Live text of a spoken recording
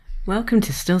Welcome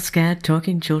to Still Scared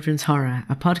Talking Children's Horror,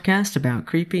 a podcast about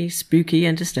creepy, spooky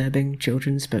and disturbing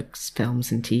children's books,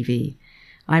 films and TV.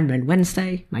 I'm Ren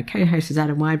Wednesday, my co-host is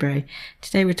Adam Wybury.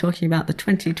 Today we're talking about the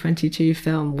 2022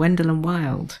 film Wendell and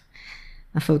Wild.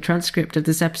 A full transcript of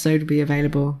this episode will be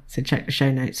available, so check the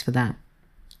show notes for that.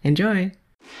 Enjoy!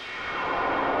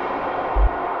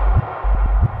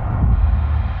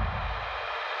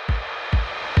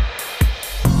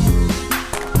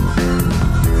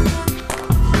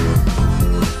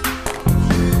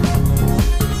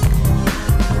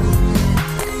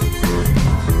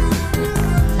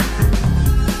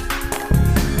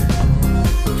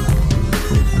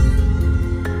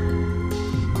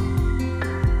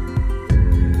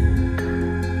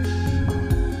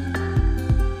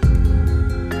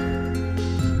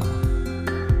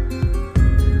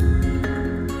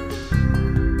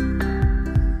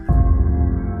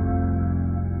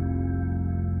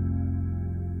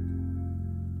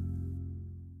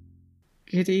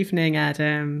 Good evening,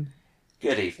 Adam.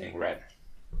 Good evening, Ren.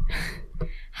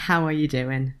 How are you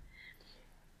doing?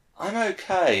 I'm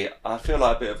okay. I feel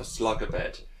like a bit of a slug a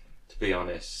bit, to be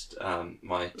honest.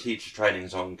 My teacher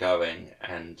training's ongoing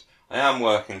and I am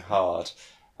working hard.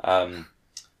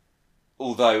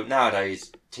 Although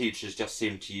nowadays teachers just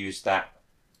seem to use that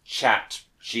chat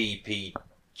GPT,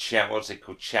 chat,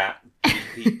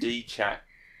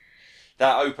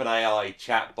 that OpenAI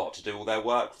chatbot to do all their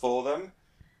work for them.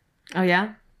 Oh,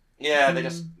 yeah? Yeah, they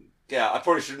just... Yeah, I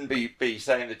probably shouldn't be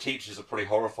saying the teachers are probably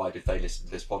horrified if they listen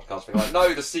to this podcast. Being like,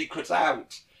 no, the secret's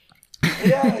out.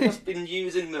 Yeah, they've just been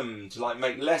using them to, like,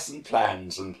 make lesson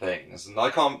plans and things. And I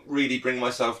can't really bring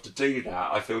myself to do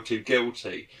that. I feel too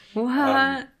guilty.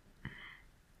 What?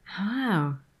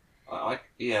 Wow. I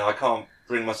can't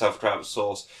bring myself to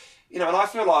outsource. You know, and I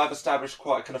feel like I've established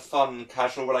quite a kind of fun,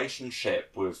 casual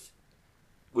relationship with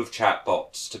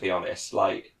chatbots, to be honest.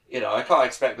 Like... You know, I can't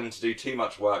expect them to do too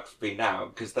much work for me now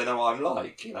because they know what I'm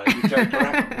like. You know, we joke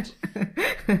around.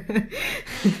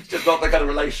 It's just not the kind of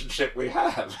relationship we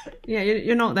have. Yeah,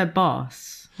 you're not their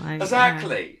boss. Like,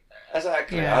 exactly.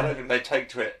 Yeah. I don't think they take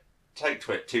to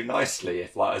it too nicely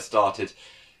if, like, I started,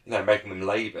 you know, making them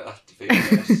labour, to be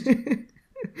honest.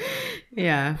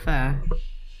 Yeah, fair.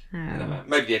 You know,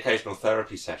 maybe the occasional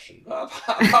therapy session, but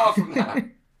apart from that.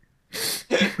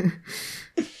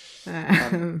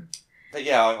 But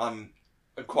yeah, I'm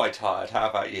quite tired. How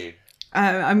about you?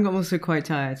 I'm also quite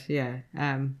tired. Yeah.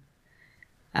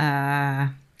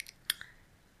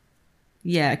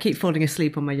 Yeah, I keep falling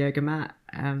asleep on my yoga mat,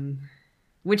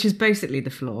 which is basically the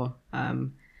floor,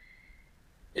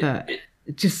 but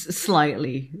just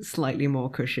slightly more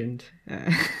cushioned.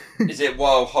 Is it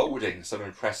while holding some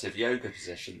impressive yoga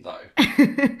position though?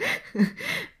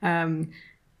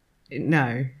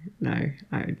 No.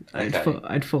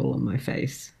 I'd fall on my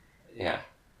face. Yeah.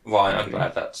 Well, I'm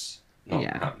glad that's not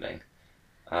happening.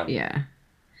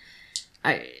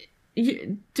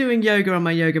 Doing yoga on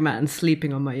my yoga mat and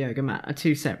sleeping on my yoga mat are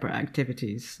two separate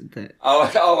activities.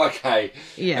 Oh, okay.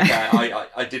 Yeah. Okay.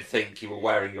 I did think you were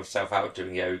wearing yourself out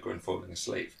doing yoga and falling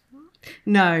asleep.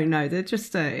 No, they're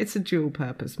just it's a dual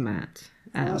purpose mat.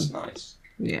 That's nice.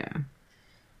 Yeah.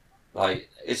 Like,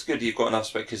 it's good you've got enough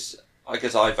space because I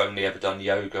guess I've only ever done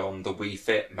yoga on the Wii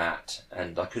Fit mat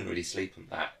and I couldn't really sleep on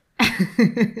that.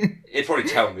 It'd probably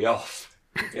tell me off.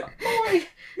 It'd be like, boy,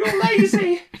 you're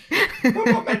lazy. You're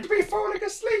not meant to be falling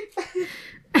asleep.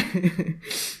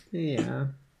 Yeah.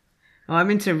 Oh,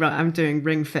 I'm doing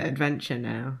Ring Fit Adventure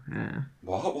now.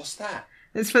 What? What's that?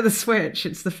 It's for the Switch.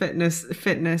 It's the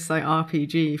fitness like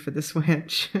RPG for the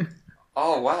Switch.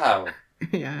 Oh wow.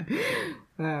 Yeah.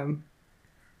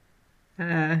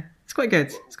 It's quite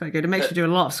good. It makes you do a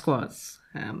lot of squats.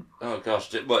 Oh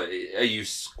gosh, what, are you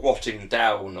squatting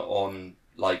down on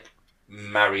like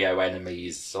Mario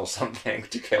enemies or something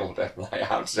to kill them? Like,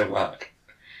 how does it work?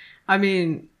 I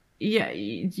mean, yeah,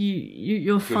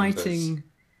 you're fighting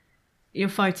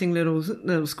little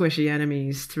squishy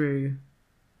enemies through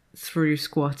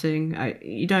squatting.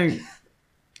 You don't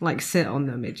like sit on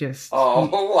them. It just so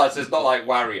it's not like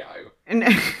Wario. And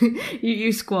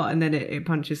you squat and then it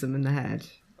punches them in the head.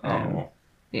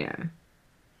 Yeah.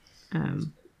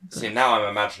 See, now I'm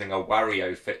imagining a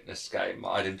Wario fitness game.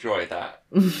 I'd enjoy that.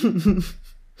 Mm-hmm.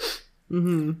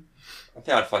 I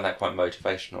think I'd find that quite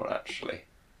motivational, actually.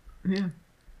 Yeah.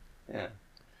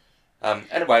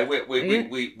 Anyway,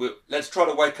 we let's try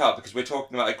to wake up because we're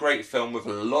talking about a great film with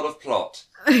a lot of plot.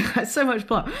 So much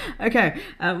plot. Okay,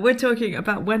 we're talking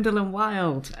about Wendell and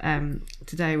Wild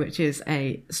today, which is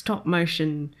a stop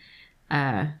motion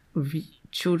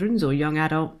children's or young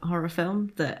adult horror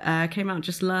film that came out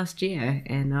just last year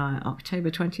in October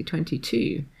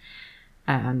 2022.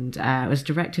 and it was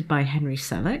directed by Henry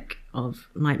Selick of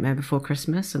Nightmare Before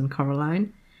Christmas and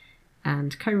Coraline,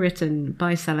 and co-written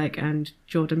by Selick and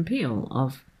Jordan Peele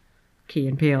of Key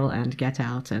and Peele and Get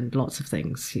Out and lots of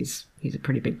things. He's a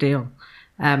pretty big deal.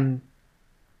 I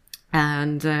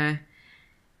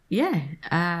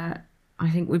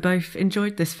think we both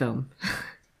enjoyed this film.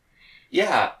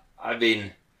 Yeah, I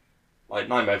mean, like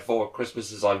Nightmare Before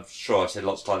Christmas, as I'm sure I've said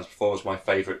lots of times before, was my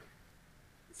favourite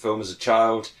film as a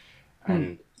child,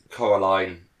 and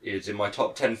Coraline is in my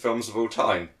top 10 films of all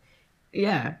time.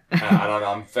 Yeah. And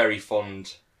I'm very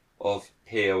fond of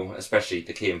Peele, especially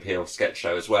the Key and Peele sketch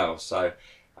show as well. So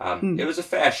it was a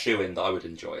fair shoe-in that I would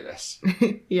enjoy this.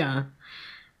 Yeah.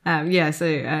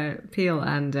 So Peele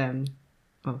and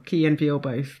Key and Peele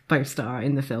both star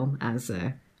in the film as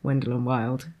Wendell and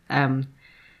Wild.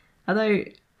 Although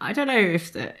I don't know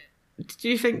if do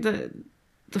you think that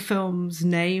the film's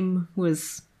name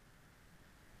was?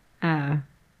 I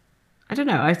don't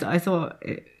know. I thought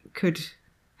it could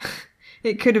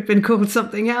have been called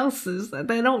something else.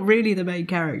 They're not really the main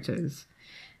characters.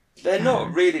 They're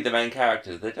not really the main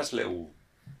characters. They're just little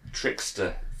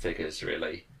trickster figures,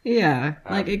 really. Yeah,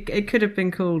 it could have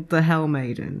been called The Hell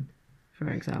Maiden, for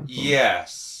example.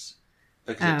 Yes,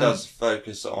 because it does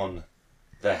focus on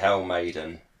the Hell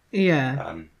Maiden.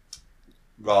 Yeah.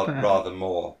 Rather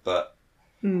more, but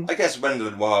I guess Wendell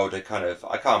and Wild are kind of...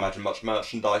 I can't imagine much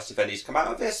merchandise, if any's come out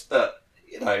of this, but,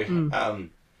 if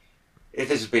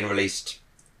this had been released,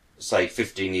 say,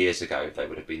 15 years ago, they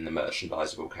would have been the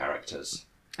merchandisable characters.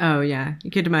 Oh, yeah. You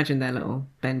could imagine their little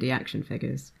bendy action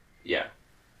figures. Yeah.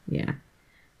 Yeah.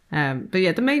 But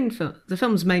yeah, the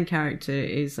film's main character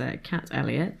is Cat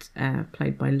Elliott,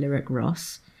 played by Lyric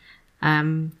Ross.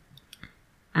 And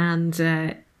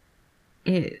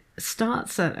it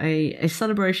starts at a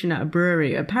celebration at a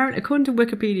brewery. According to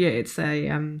Wikipedia, it's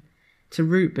a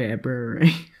root beer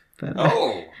brewery. But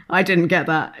I didn't get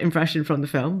that impression from the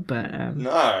film. But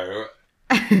no.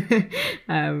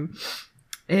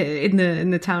 In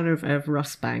the town of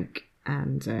Rossbank,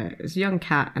 and there's a young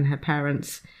cat and her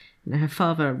parents, and her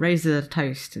father raises a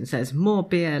toast and says, "More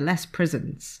beer, less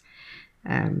prisons,"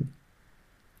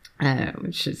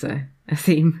 which is a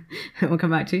theme we'll come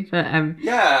back to. But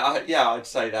I'd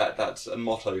say that's a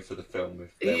motto for the film.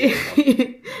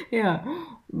 If yeah.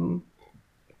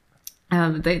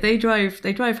 They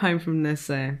drive home from this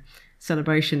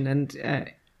celebration,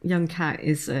 and young Cat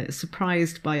is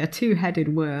surprised by a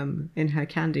two-headed worm in her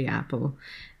candy apple,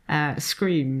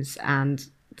 screams, and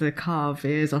the car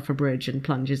veers off a bridge and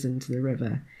plunges into the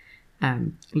river,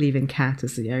 leaving Cat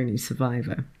as the only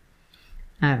survivor.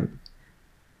 I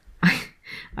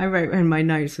wrote in my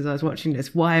notes as I was watching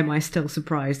this, why am I still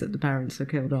surprised that the parents are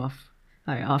killed off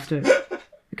after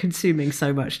consuming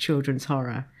so much children's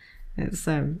horror? It's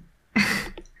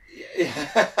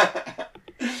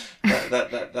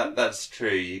that's true.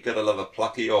 You gotta love a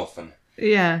plucky orphan.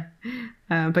 Yeah,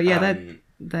 but yeah,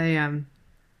 they and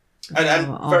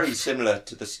very similar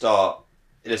to the start,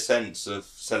 in a sense, of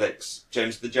Selick's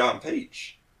James the Giant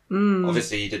Peach.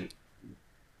 Obviously, he didn't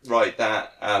write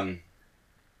that, and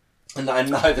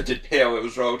neither did Peele. It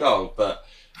was Roald Dahl, but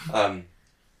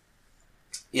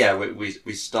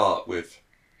we start with.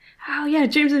 Oh yeah,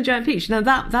 James and the Giant Peach. No,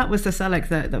 that was the Selick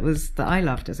that I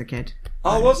loved as a kid.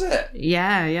 Oh, was it?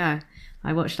 Yeah.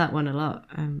 I watched that one a lot.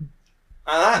 And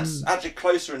that's actually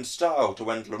closer in style to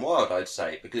Wendell and Wild, I'd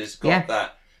say, because it's got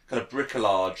that kind of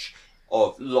bricolage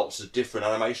of lots of different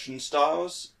animation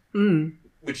styles,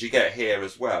 which you get here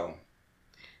as well.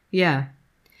 Yeah.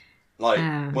 Like,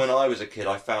 when I was a kid,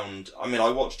 I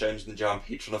watched James and the Giant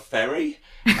Peach on a ferry,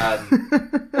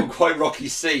 on quite rocky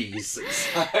seas,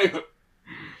 so...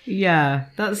 Yeah,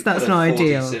 that's not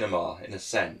ideal. Cinema, in a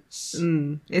sense.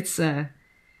 It's a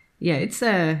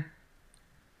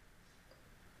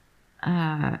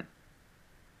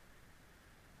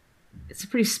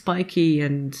pretty spiky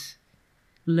and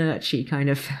lurchy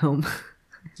kind of film.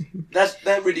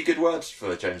 They're really good words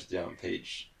for James the Giant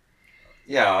Peach.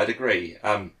 Yeah, I'd agree.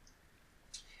 And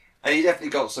he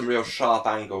definitely got some real sharp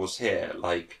angles here,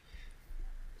 like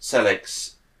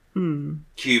Selick's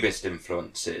Cubist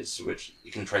influences, which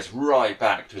you can trace right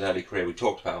back to his early career. We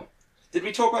talked about. Did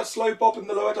we talk about Slow Bob in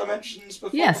the Lower Dimensions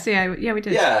before? Yes, yeah, we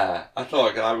did. Yeah,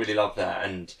 I really love that,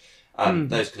 and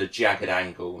those kind of jagged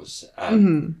angles are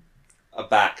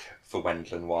back for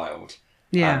Wendell and Wild.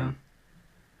 Yeah,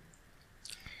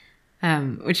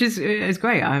 which is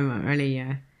great. I'm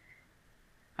really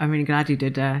glad you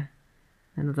did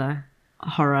another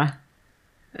horror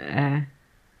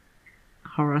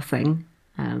thing.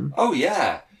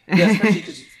 Especially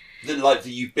because the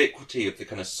ubiquity of the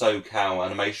kind of SoCal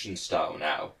animation style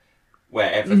now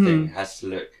where everything has to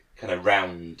look kind of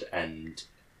round and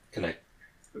kind of...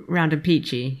 Round and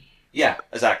peachy. Yeah,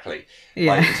 exactly.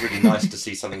 Yeah. Like, it's really nice to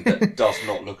see something that does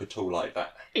not look at all like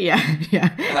that. Yeah.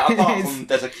 Apart from,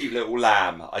 there's a cute little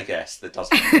lamb, I guess, that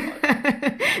doesn't look like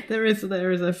that. there is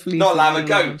a fleece. Not a lamb, a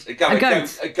goat. A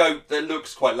goat. A goat that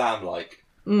looks quite lamb-like.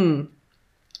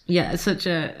 Yeah, it's such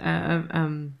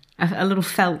a little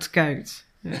felt goat.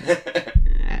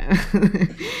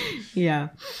 Yeah.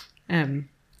 But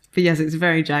yes, it's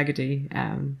very jaggedy.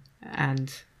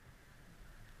 And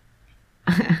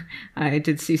I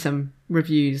did see some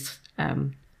reviews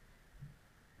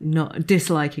not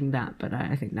disliking that, but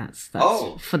I think that's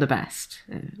for the best,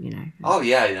 Oh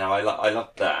yeah, I love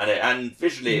that, and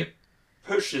visually it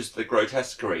pushes the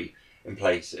grotesquerie in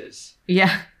places.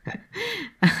 Yeah.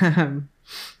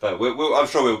 But I'm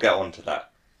sure we'll get on to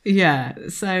that. Yeah.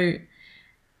 So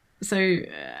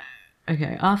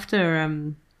okay.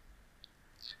 After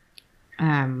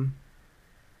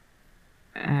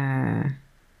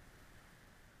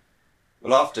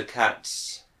Well, after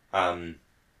Kat's after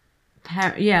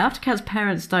Kat's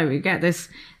parents die, we get this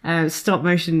stop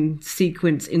motion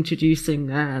sequence introducing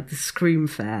the Scream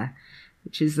Fair,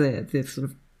 which is the sort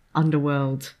of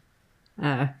underworld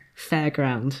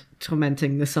fairground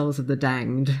tormenting the souls of the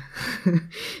danged,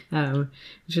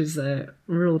 which is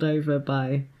ruled over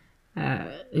by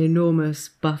enormous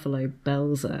Buffalo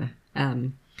Belzer,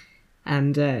 and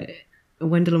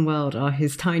Wendell and Weld are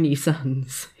his tiny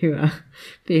sons who are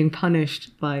being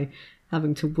punished by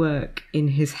having to work in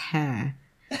his hair,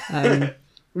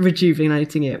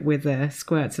 rejuvenating it with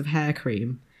squirts of hair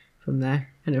cream from their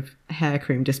kind of hair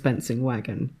cream dispensing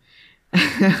wagon.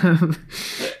 Yeah,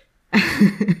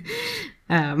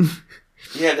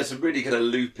 there's some really kind of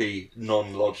loopy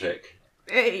non-logic.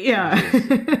 Yeah.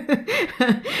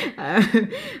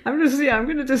 I'm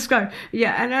going to describe.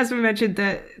 Yeah, and as we mentioned,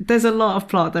 there's a lot of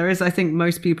plot. There is, I think,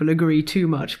 most people agree, too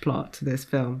much plot to this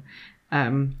film.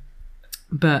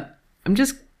 But I'm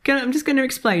just going to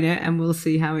explain it, and we'll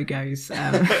see how it goes.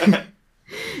 I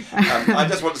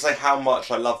just want to say how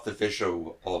much I love the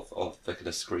visual of the kind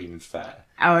of Scream Fair.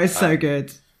 Oh, it's so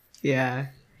good. Yeah.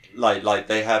 Like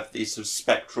they have these sort of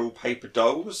spectral paper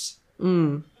dolls.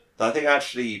 Mm. That I think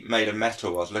actually made of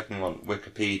metal. I was looking on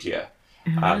Wikipedia.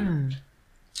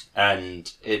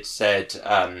 And it said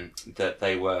that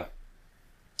they were, I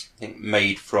think,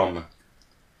 made from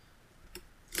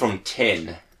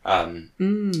tin, and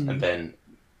then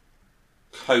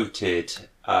coated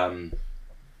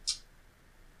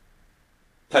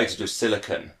with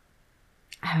silicone.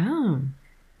 Oh.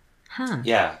 Huh.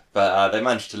 Yeah, but they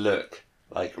managed to look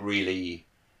like really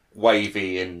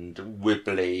wavy and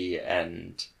wibbly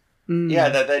and... Yeah,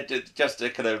 they're just a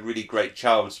kind of really great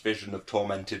child's vision of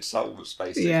tormented souls,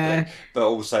 basically. Yeah. But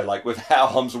also, like, with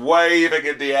arms waving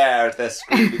in the air as they're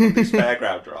screaming on these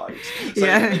fairground rides. So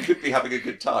they could be having a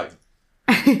good time.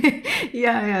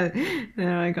 Yeah.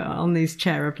 I got on these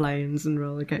chairplanes and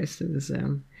roller coasters.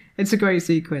 It's a great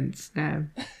sequence. Yeah.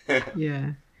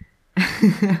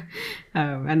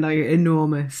 And like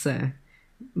enormous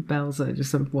bells are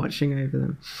just sort of watching over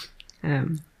them.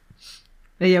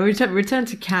 But yeah, we return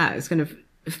to Kat. It's kind of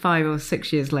 5 or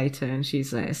 6 years later, and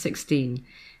she's 16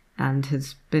 and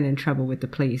has been in trouble with the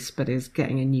police, but is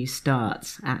getting a new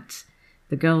start at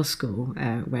the girls' school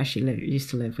where she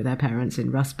used to live with her parents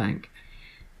in Russbank.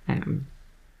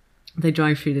 They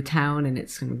drive through the town, and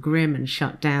it's kind of grim and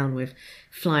shut down with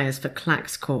flyers for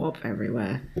Clacks Corp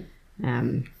everywhere.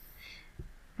 And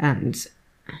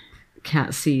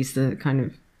Kat sees the kind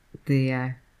of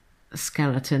the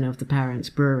skeleton of the parents'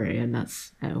 brewery, and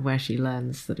that's where she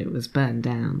learns that it was burned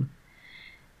down.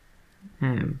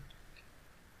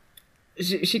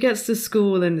 She gets to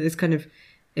school and is kind of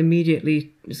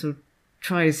immediately sort of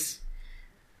tries...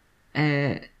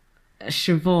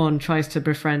 Siobhan tries to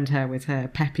befriend her with her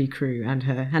peppy crew and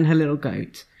her little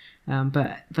goat,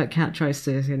 but Kat tries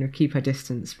to keep her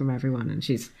distance from everyone, and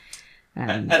she's...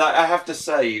 And I have to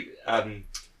say,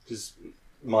 because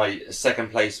my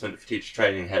second placement for teacher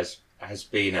training has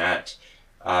been at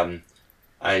a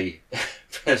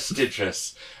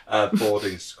prestigious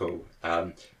boarding school,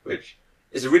 which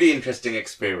is a really interesting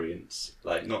experience.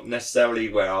 Like, not necessarily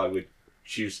where I would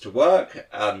choose to work,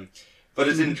 but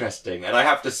it's interesting. And I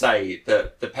have to say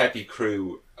that the peppy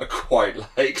crew are quite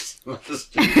like some of the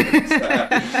students.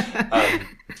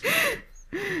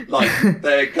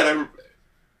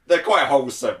 They're quite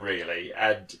wholesome, really,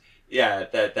 and yeah,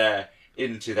 they're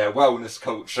into their wellness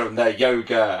culture and their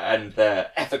yoga and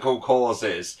their ethical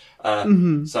causes.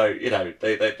 So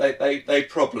they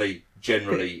probably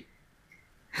generally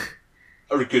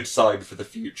are a good sign for the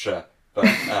future, but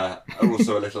are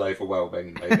also a little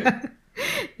overwhelming, maybe.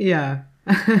 Yeah.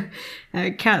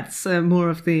 Kat's more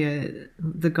of the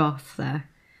goth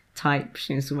type.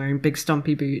 She's wearing big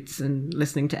stompy boots and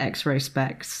listening to X-Ray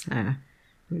Specs,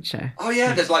 which... oh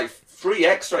yeah, there's like 3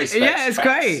 X-Ray Specs. Yeah, it's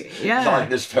great. Yeah. Like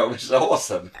this film, which is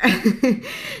awesome.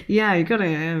 Yeah, you got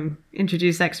to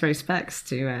introduce X-Ray Specs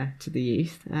to the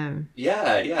youth.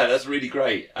 Yeah, that's really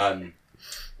great. It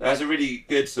has a really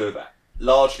good sort of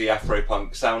largely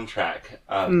Afro-punk soundtrack.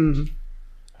 And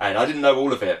I didn't know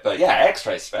all of it, but yeah,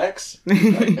 X-Ray Specs.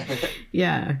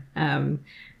 Yeah.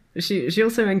 She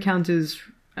also encounters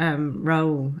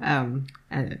Raoul,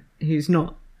 who's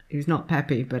not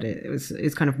peppy, but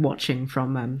is kind of watching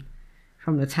from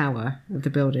the tower of the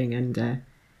building, and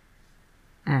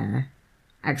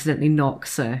accidentally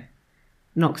knocks a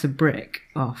brick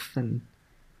off, and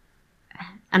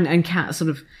Kat sort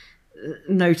of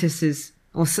notices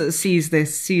or sort of sees the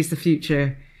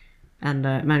future, and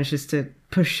manages to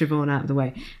push Siobhan out of the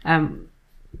way.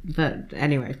 But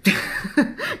anyway,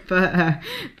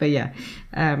 but yeah,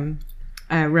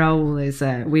 Raoul is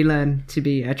we learn to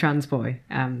be a trans boy,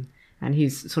 and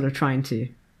he's sort of kind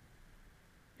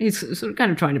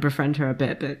of trying to befriend her a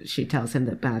bit, but she tells him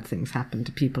that bad things happen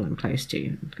to people I'm close to,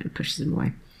 and kind of pushes him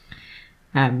away.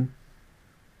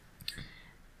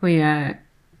 We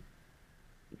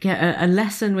get a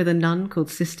lesson with a nun called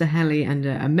Sister Helly and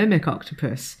a mimic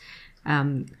octopus,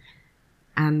 and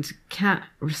Kat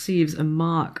receives a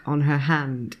mark on her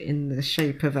hand in the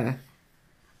shape of a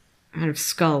kind of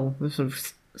skull with sort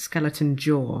of skeleton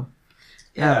jaw.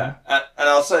 Yeah, and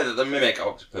I'll say that the mimic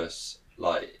octopus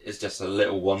is just a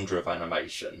little wonder of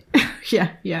animation.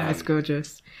 yeah, it's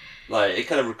gorgeous. It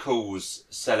kind of recalls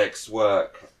Selleck's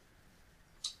work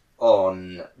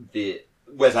on the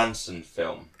Wes Anderson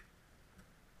film.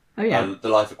 Oh yeah, The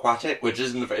Life Aquatic, which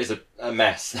is a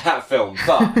mess, that film,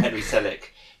 but Henry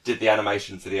Selick did the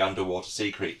animation for the underwater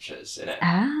sea creatures in it.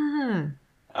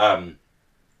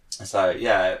 So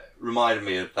yeah, it reminded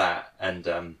me of that, and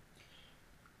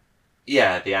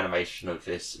the animation of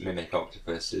this mimic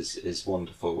octopus is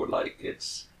wonderful.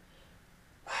 It's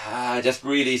just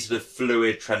really sort of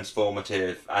fluid,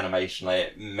 transformative animation.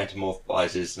 It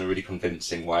metamorphizes in a really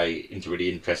convincing way into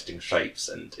really interesting shapes,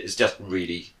 and it's just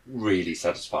really, really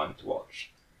satisfying to watch.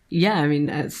 Yeah, I mean,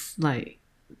 it's like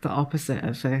the opposite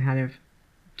of a kind of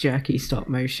jerky stop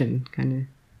motion kind of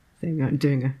thing, like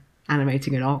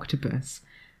animating an octopus.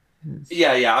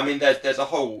 Yeah. I mean, there's a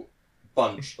whole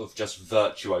bunch of just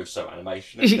virtuoso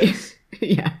animation in this.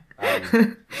 Yeah.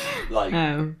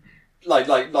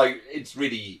 It's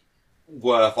really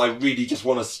worth. I really just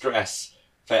want to stress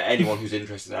for anyone who's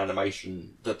interested in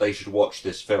animation that they should watch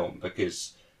this film,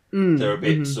 because there are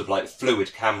bits of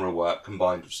fluid camera work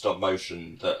combined with stop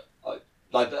motion that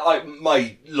my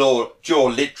jaw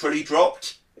literally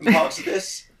dropped in parts of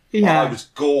this. Yeah. I was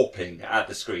gawping at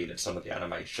the screen at some of the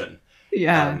animation.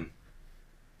 Yeah.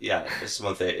 Some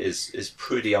of it is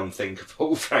pretty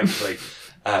unthinkable, frankly.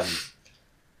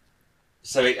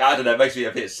 So I don't know, it makes me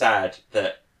a bit sad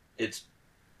that it's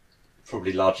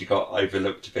probably largely got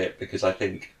overlooked a bit, because I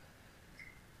think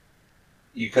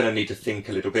you kind of need to think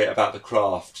a little bit about the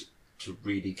craft to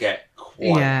really get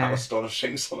quite how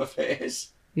astonishing some of it is.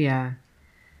 Yeah.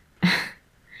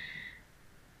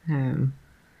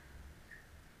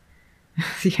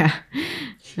 Yeah.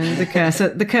 The curse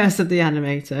of the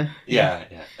animator. Yeah.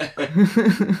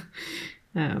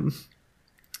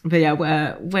 But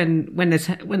yeah,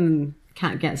 when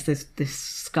Kat gets this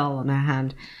skull on her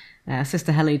hand,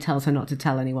 Sister Helly tells her not to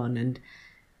tell anyone, and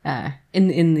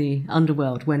in the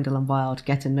underworld, Wendell and Wild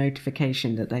get a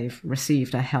notification that they've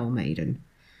received a Hell Maiden.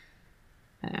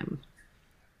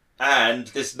 And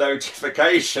this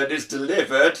notification is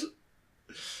delivered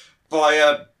by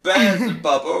a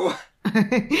Beelzebub.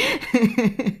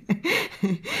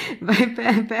 By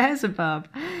Beelzebub.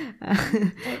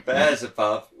 By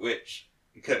Beelzebub, which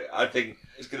I think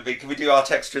is going to be... Can we do our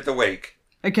texture of the week?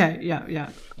 Okay, yeah.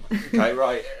 Okay,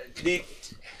 right. Can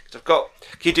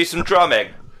you do some drumming?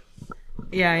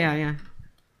 Yeah.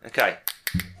 Okay.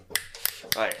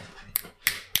 Right.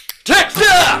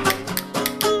 Texture!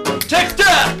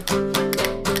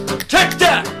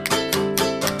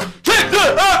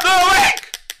 Of the week!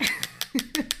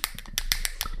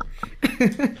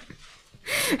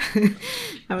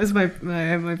 That was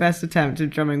my best attempt at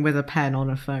drumming with a pen on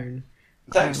a phone.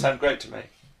 Thanks, sound great to me.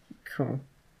 Cool.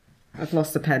 I've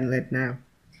lost the pen lid now.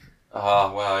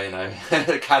 Ah, well,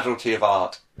 the casualty of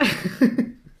art.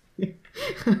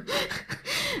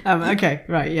 Okay,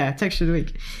 right, yeah, texture of the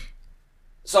week.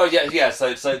 So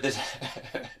so this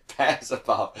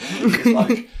Beelzebub is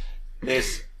like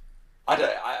this.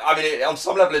 I mean, on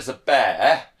some level, it's a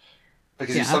bear,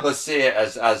 Because you sort of see it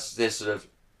as this sort of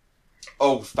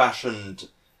old-fashioned,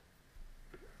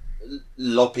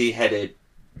 loppy-headed,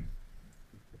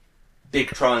 big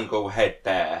triangle head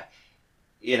bear.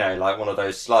 You know, like one of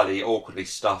those slightly awkwardly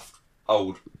stuffed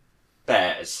old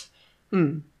bears.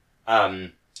 But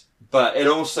it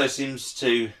also seems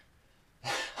to,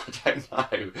 I don't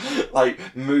know,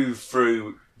 like move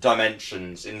through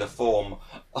dimensions in the form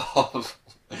of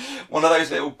one of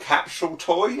those little capsule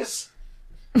toys.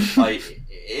 Like,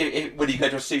 when you go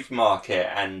to a supermarket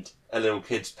and a little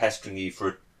kid's pestering you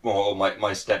for or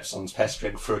my stepson's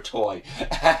pestering for a toy,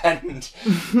 and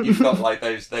you've got like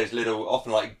those little,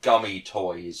 often like gummy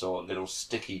toys or little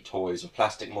sticky toys or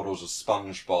plastic models of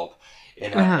SpongeBob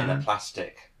in a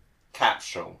plastic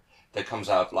capsule that comes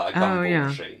out of like a gumball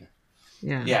machine.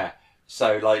 Yeah.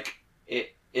 So like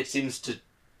it seems to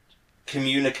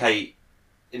communicate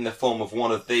in the form of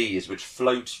one of these, which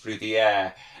floats through the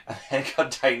air and then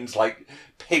contains like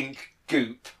pink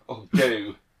goop or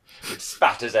goo. It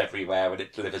spatters everywhere when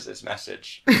it delivers its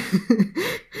message.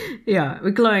 Yeah,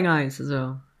 with glowing eyes as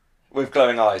well. With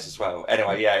glowing eyes as well.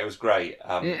 Anyway, yeah, it was great.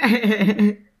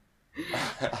 I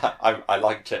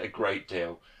liked it a great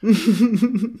deal.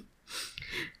 And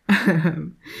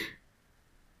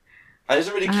it's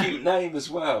a really cute name as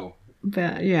well.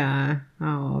 But yeah,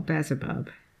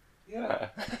 Beelzebub. Yeah.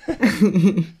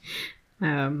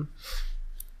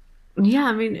 Yeah,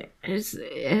 I mean, it's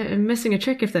missing a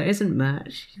trick if there isn't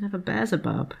merch. You can have a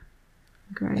Beelzebub.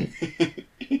 Great.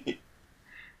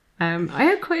 I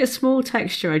had quite a small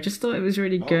texture. I just thought it was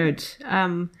really good.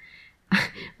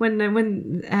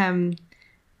 When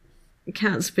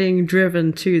Cat's being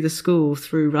driven to the school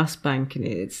through Rustbank, and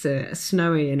it's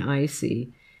snowy and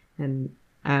icy, and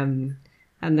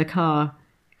the car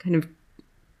kind of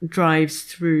drives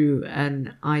through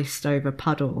an iced over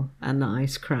puddle, and the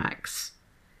ice cracks.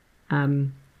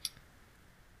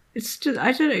 It's just,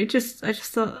 I don't know, I just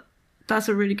thought that's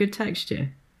a really good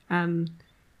texture.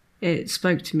 It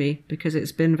spoke to me because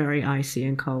it's been very icy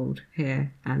and cold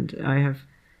here, and I have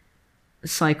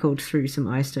cycled through some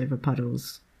iced over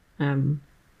puddles. Yeah,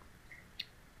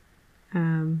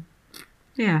 I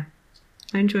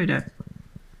enjoyed it.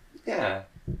 Yeah.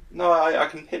 No, I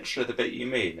can picture the bit you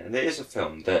mean, and it is a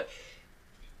film that,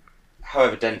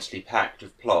 however densely packed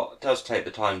with plot, does take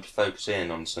the time to focus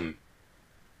in on some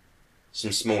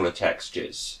smaller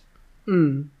textures.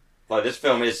 Like, this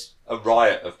film is a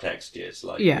riot of textures.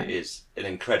 Like, it is an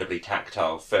incredibly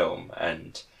tactile film,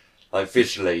 and like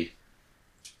visually,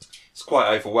 it's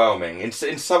quite overwhelming. In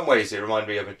some ways, it reminded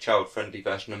me of a child-friendly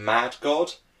version of Mad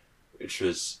God, which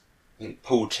was, I think,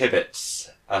 Paul Tibbitt's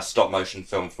stop motion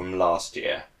film from last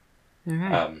year. All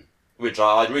right. Which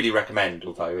I'd really recommend,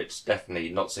 although it's definitely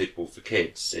not suitable for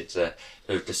kids. It's a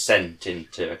sort of descent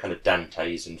into a kind of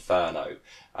Dante's Inferno.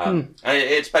 And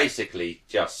it's basically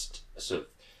just sort of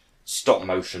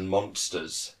stop-motion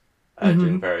monsters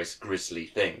doing various grisly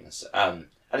things. And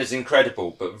it's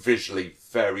incredible, but visually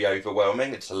very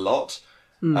overwhelming. It's a lot.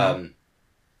 And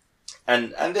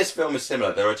this film is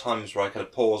similar. There are times where I kind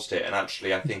of paused it, and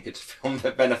actually I think it's a film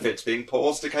that benefits being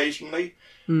paused occasionally.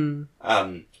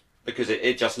 Because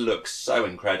it just looks so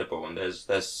incredible, and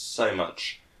there's so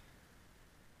much,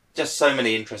 just so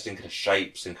many interesting kind of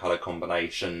shapes and colour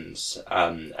combinations,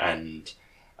 and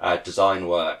design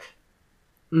work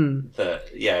that,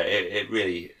 it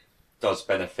really does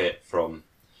benefit from,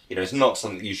 it's not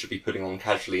something you should be putting on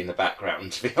casually in the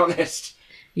background, to be honest.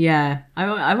 Yeah,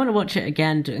 I want to watch it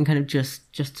again and kind of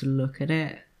just to look at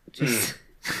it. Just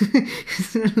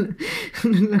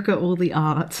look at all the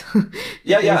art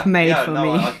they've made for me.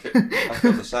 I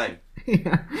feel the same.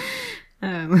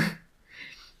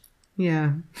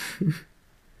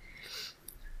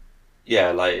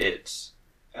 Like, it's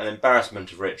an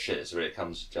embarrassment of riches where it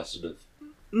comes to just sort of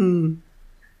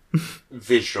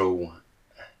visual.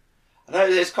 I know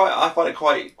I find it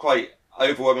quite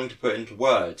overwhelming to put into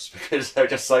words, because there are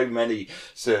just so many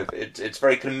sort of. It's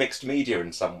very kind of mixed media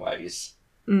in some ways.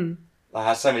 It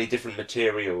has so many different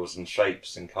materials and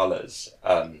shapes and colours.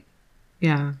 So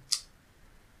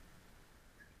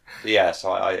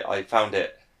I found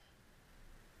it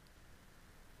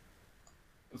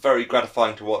very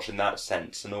gratifying to watch in that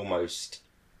sense, and almost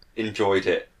enjoyed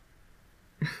it.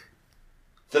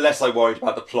 The less I worried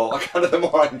about the plot, kind of the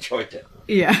more I enjoyed it.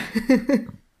 Yeah.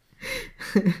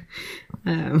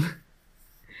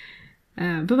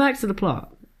 But back to the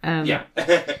plot.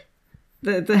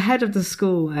 The head of the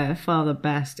school, Father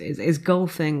Best, is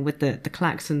golfing with the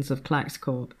Claxons of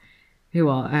Claxcorp, who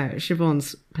are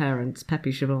Siobhan's parents,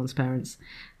 Peppy Siobhan's parents.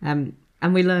 And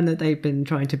we learn that they've been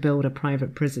trying to build a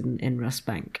private prison in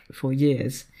Rustbank for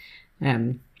years.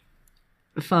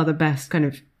 Father Best kind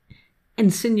of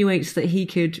insinuates that he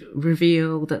could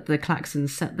reveal that the Klaxons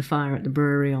set the fire at the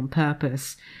brewery on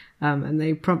purpose, and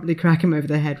they promptly crack him over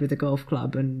the head with a golf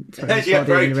club and throw his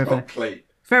body in the river. Promptly.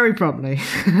 Very promptly.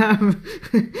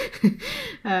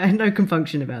 No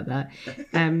compunction about that.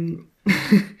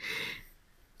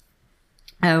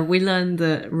 We learn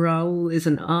that Raoul is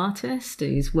an artist.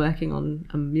 He's working on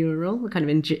a mural, a kind of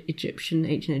ancient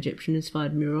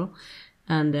Egyptian-inspired mural.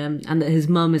 And that his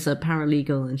mum is a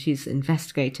paralegal and she's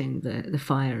investigating the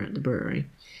fire at the brewery.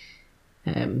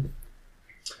 I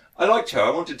liked her.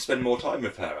 I wanted to spend more time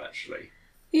with her, actually.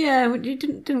 Yeah, you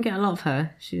didn't get a lot of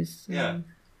her. She's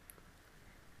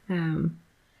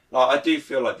I do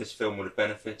feel like this film would have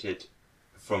benefited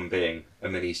from being a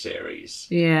mini-series.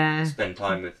 Yeah. Spend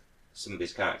time with some of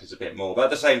these characters a bit more. But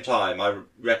at the same time, I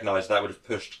recognise that would have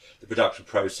pushed the production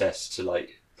process to,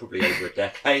 like, probably over a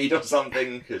decade or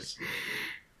something, because,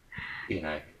 you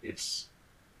know, it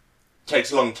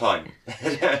takes a long time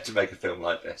to make a film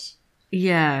like this.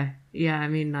 Yeah, I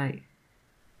mean, like...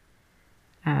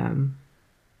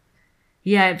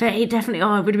 yeah, but it definitely...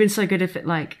 Oh, it would have been so good if it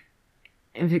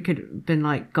could have been,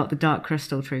 like, got the Dark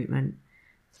Crystal treatment.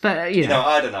 But, you know...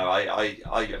 I don't know. I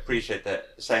appreciate that.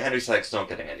 Say, Henry Selick's not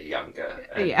getting any younger.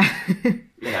 And, yeah. you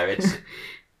know, it's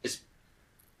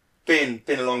been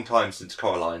a long time since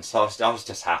Coraline, so I was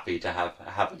just happy to have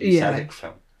a new Selick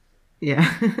film.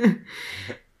 Yeah.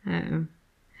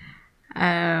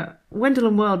 Wendell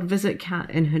and Wild visit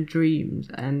Kat in her dreams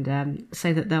and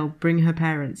say that they'll bring her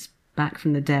parents back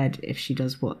from the dead if she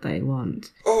does what they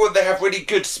want. Oh, and they have really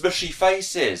good smushy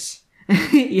faces.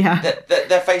 Yeah.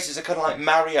 Their faces are kind of like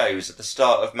Mario's at the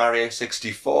start of Mario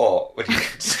 64 when you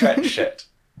can stretch it.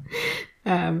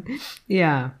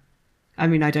 Yeah. I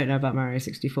mean, I don't know about Mario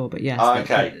 64, but yes,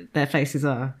 okay. Their faces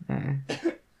are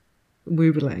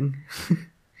woobling.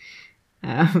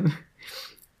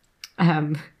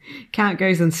 Kat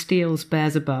goes and steals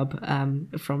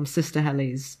Beelzebub from Sister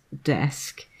Helly's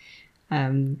desk.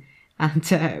 And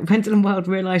Wendell and Wild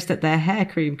realise that their hair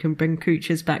cream can bring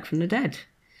creatures back from the dead.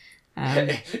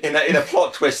 In a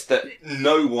plot twist that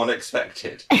no one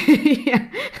expected. Yeah.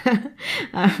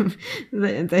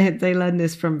 They learn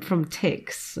this from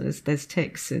ticks. There's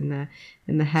ticks in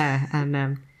the hair, and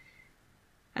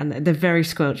they're very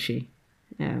squelchy.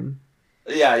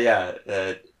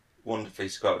 Wonderfully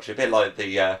squelchy, a bit like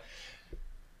the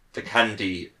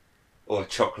candy or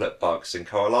chocolate bugs in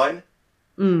Coraline.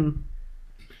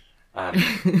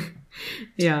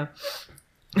 Yeah.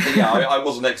 But yeah, I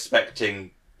wasn't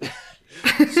expecting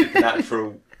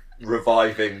supernatural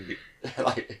reviving,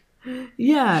 like.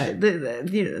 Yeah,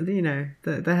 the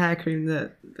hair cream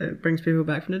that brings people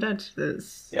back from the dead.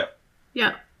 That's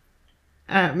yeah.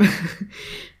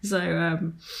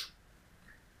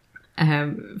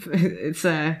 It's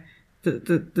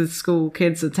the school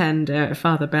kids attend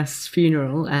Father Best's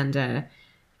funeral, and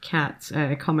Kat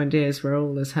commandeers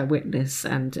Raoul as her witness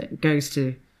and goes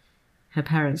to her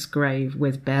parents' grave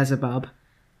with Beelzebub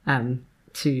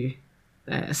to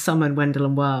summon Wendell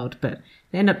and Wild, but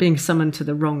they end up being summoned to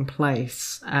the wrong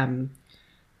place and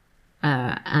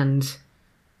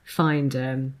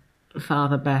find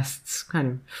Father Best's kind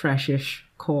of freshish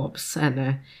corpse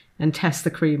and test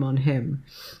the cream on him.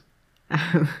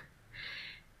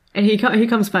 And he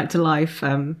comes back to life,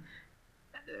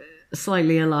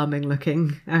 slightly alarming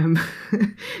looking.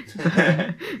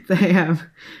 They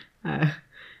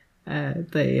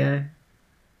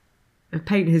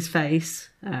paint his face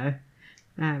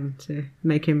to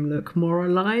make him look more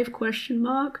alive?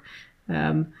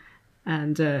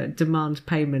 And demand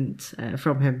payment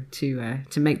from him to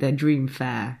make their dream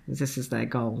fair. This is their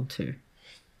goal too.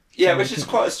 Yeah, which is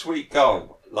quite a sweet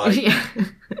goal. Like, yeah.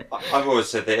 I've always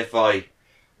said that if I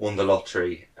won the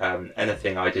lottery,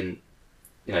 anything I didn't,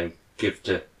 give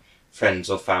to friends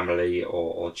or family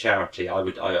or charity, I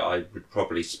would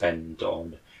probably spend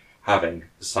on having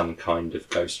some kind of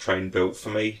ghost train built for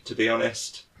me, to be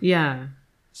honest. Yeah.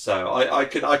 So I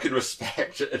could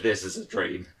respect this as a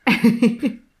dream.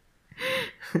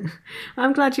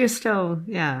 I'm glad you still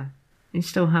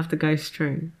have the ghost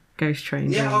train.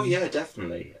 Yeah, oh yeah,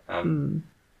 definitely.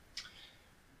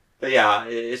 But yeah,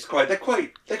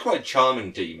 they're quite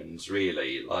charming demons,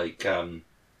 really. Like,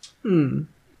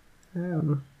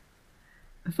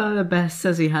 Father Best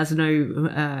says he has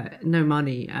no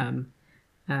money, and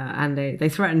they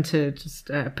threaten to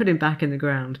just put him back in the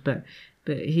ground, but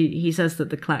he says that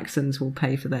the Klaxons will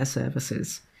pay for their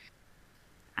services,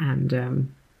 and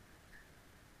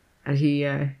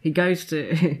he goes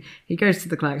to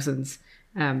the Klaxons,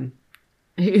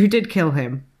 who did kill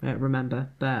him, remember,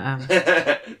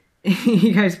 but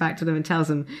he goes back to them and tells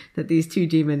them that these two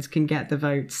demons can get the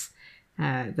votes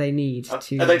they need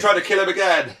to. And they try to kill him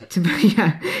again.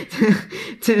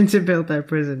 To build their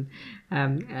prison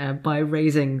by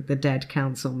raising the dead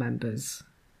council members.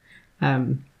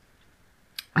 And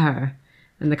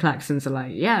the Klaxons are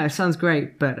like, yeah, sounds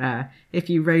great, but if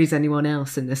you raise anyone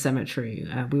else in the cemetery,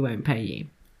 we won't pay you.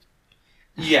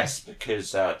 Yes,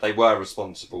 because they were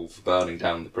responsible for burning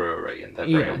down the brewery, and they're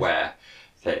very aware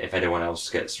that if anyone else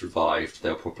gets revived,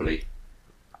 they'll probably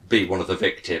be one of the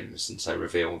victims, and so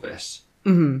reveal this.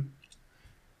 Mm-hmm.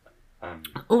 I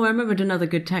remembered another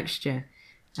good texture.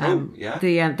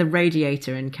 The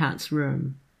radiator in Kat's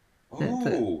room.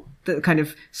 That kind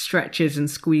of stretches and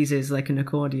squeezes like an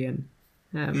accordion.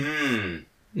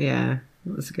 Yeah,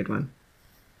 that was a good one.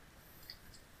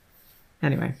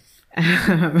 Anyway.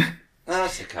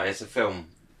 That's okay. It's a film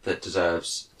that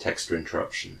deserves texture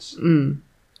interruptions.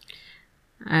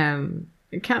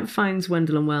 Kat finds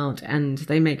Wendell and Weld, and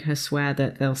they make her swear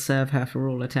that they'll serve her for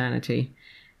all eternity.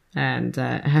 And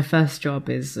her first job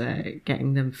is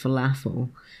getting them falafel.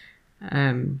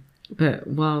 But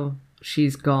while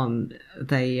she's gone,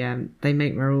 they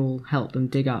make Raoul help them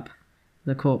dig up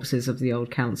the corpses of the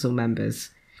old council members.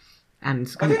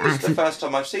 And I think this is the first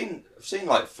time I've seen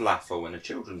like falafel in a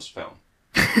children's film.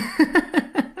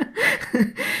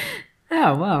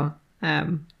 Oh well,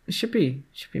 it should be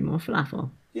more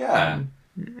falafel. Yeah,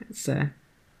 it's I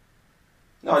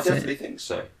definitely think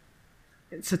so.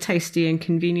 It's a tasty and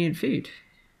convenient food.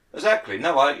 Exactly.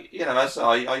 No,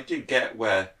 I do get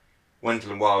where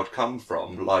Wendell and Wild come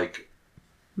from. Like,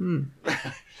 I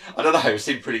don't know. It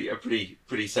seemed a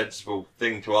pretty sensible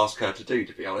thing to ask her to do.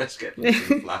 To be honest, get some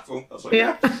falafel. I was like,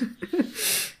 yeah.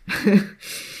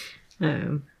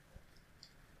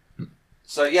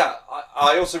 So yeah,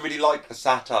 I also really like the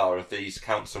satire of these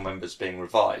council members being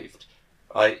revived.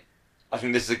 I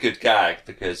think this is a good gag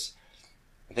because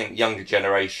I think younger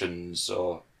generations,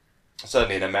 or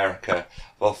certainly in America,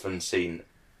 have often seen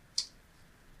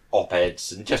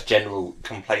op-eds and just general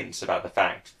complaints about the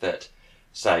fact that,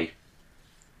 say,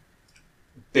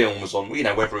 films on,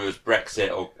 whether it was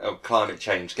Brexit or climate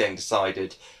change getting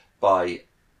decided by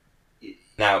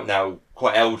now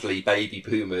quite elderly baby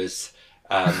boomers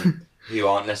who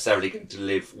aren't necessarily going to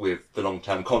live with the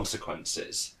long-term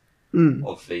consequences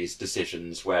of these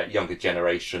decisions, where younger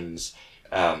generations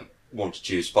want to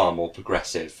choose far more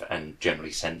progressive and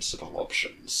generally sensible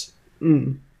options.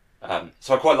 So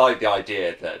I quite like the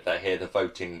idea that here the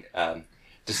voting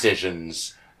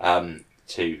decisions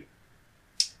to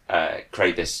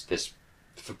create this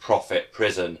for-profit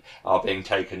prison are being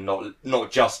taken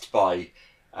not just by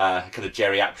kind of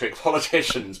geriatric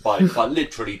politicians, by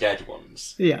literally dead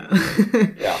ones. Yeah.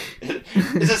 Yeah.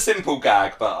 It's a simple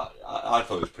gag, but I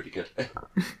thought it was pretty good.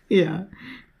 Yeah.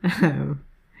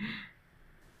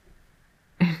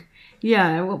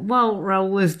 Yeah, while Raoul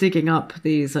was digging up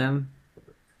these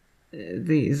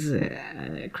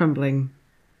crumbling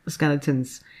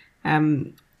skeletons,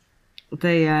 Wendell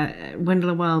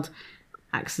and Wild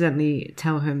accidentally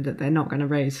tell him that they're not going to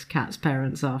raise Kat's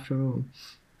parents after all.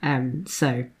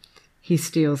 So he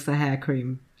steals the hair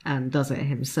cream and does it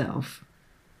himself.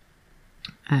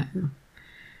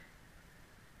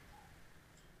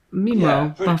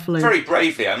 Meanwhile, Buffalo... Very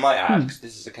bravely, I might add, because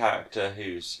this is a character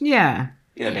who's... being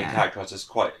characterised as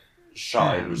quite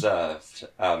shy and reserved.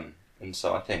 And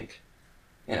so I think,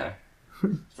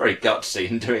 very gutsy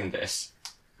in doing this.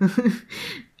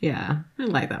 Yeah, I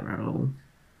like that role.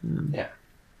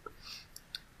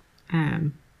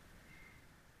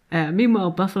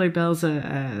 Meanwhile, Buffalo Bill's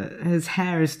his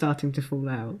hair is starting to fall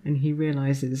out, and he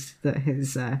realises that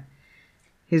his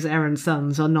errand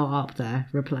sons are not up there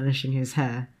replenishing his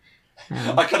hair.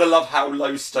 I kind of love how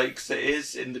low stakes it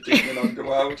is in the demon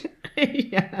underworld.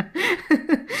 Yeah.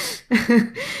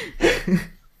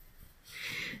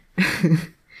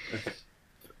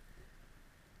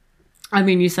 I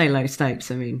mean, you say low stakes.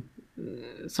 I mean,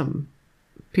 some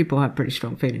people have pretty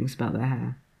strong feelings about their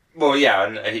hair. Well, yeah,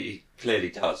 and he clearly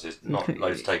does. It's not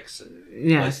low stakes.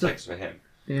 Yeah, low stakes for him.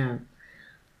 Yeah.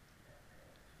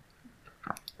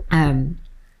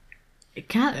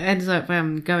 Kat ends up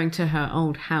going to her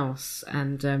old house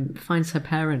and finds her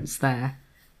parents there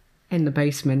in the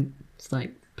basement. It's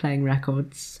like playing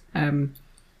records and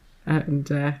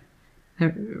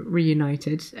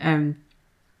reunited.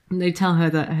 They tell her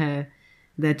that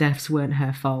their deaths weren't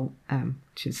her fault,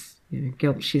 which is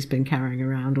guilt she's been carrying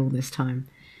around all this time.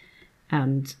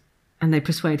 And they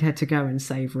persuade her to go and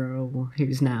save Raoul,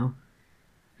 who's now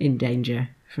in danger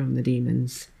from the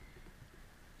demons.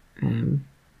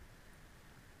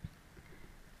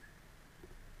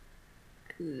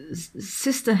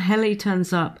 Sister Helly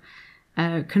turns up,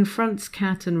 confronts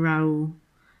Kat and Raoul,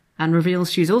 and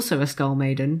reveals she's also a Skull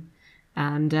Maiden,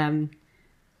 and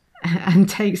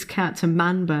takes Kat to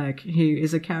Manberg, who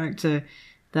is a character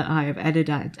that I have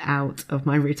edited out of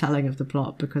my retelling of the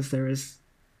plot because there is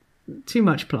too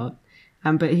much plot.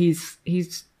 But he's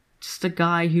just a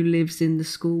guy who lives in the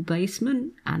school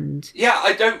basement, and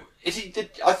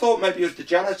I thought maybe he was the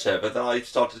janitor, but then I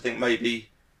started to think maybe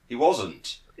he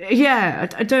wasn't. Yeah,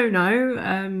 I don't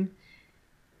know.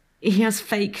 He has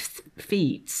fake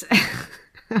feet.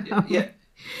 Yeah.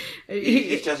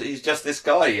 He's just this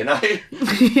guy, you know.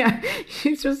 Yeah,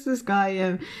 he's just this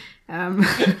guy.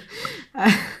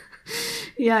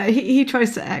 Yeah, he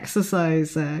tries to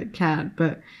exorcise Kat,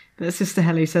 but Sister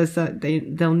Helly says that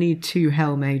they'll need 2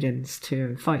 Hell Maidens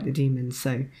to fight the demons.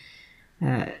 So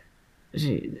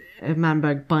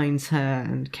Manberg binds her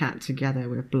and Kat together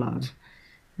with blood.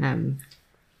 Yeah,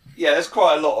 there's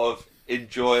quite a lot of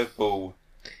enjoyable.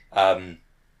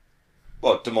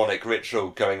 Demonic ritual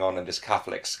going on in this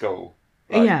Catholic school.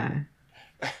 Like, yeah.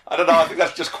 I don't know, I think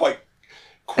that's just quite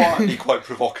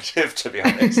provocative, to be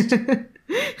honest.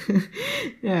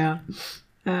 Yeah.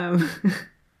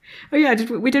 Oh yeah,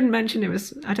 we didn't mention it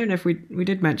was, I don't know if we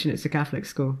did mention it's a Catholic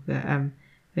school.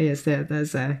 There's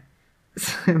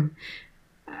some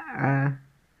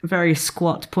very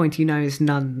squat, pointy-nosed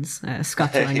nuns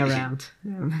scuttling around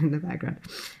in the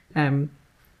background.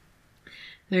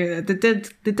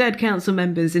 The dead council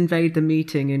members invade the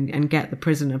meeting and get the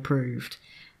prison approved.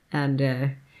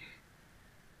 And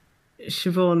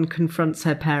Siobhan confronts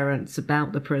her parents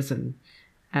about the prison,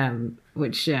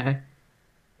 which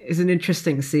is an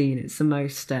interesting scene. It's the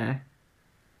most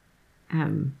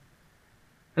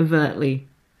overtly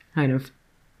kind of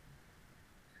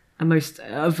a most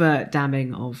overt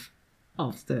damning of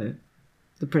the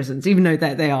prisons, even though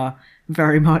they are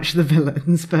very much the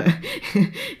villains. But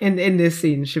in this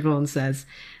scene, Siobhan says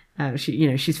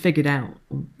she's figured out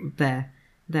their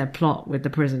plot with the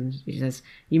prison. She says,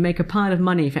 you make a pile of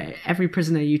money for every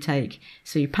prisoner you take,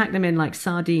 so you pack them in like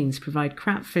sardines, provide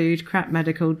crap food, crap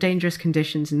medical, dangerous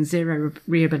conditions, and zero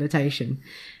rehabilitation.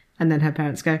 And then her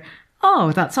parents go,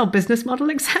 oh, that's our business model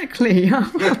exactly.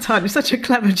 Oh, well done, you're such a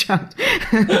clever child.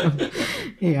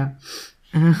 Yeah.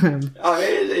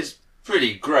 It's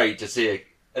pretty great to see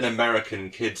an American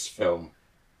kids film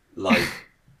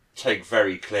take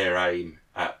very clear aim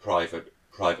at private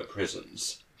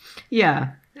prisons.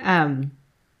 Yeah.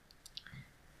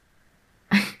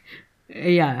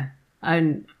 Yeah.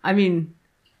 And I mean,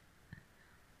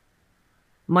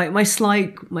 my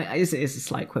slight is a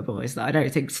slight quibble is that I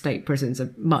don't think state prisons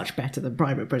are much better than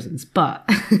private prisons, but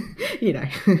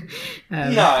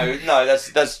No,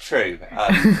 that's true.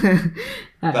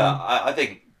 But I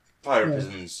think private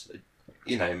prisons,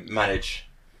 manage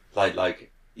I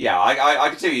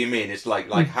can see what you mean. It's like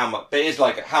how much, but it's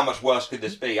like how much worse could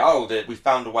this be? Oh, we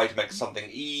found a way to make something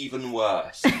even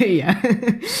worse. Yeah.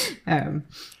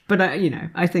 But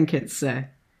I think it's it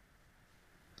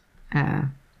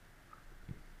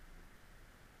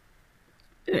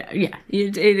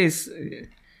is.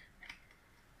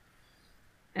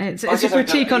 It's a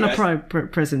critique on a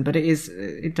prison, but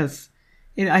it does.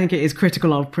 I think it is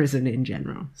critical of prison in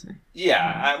general. So.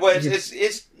 Yeah, well,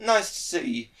 it's nice to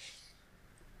see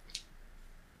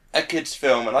a kids'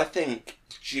 film, and I think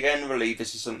generally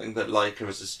this is something that Laika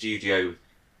as a studio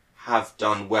have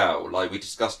done well. Like we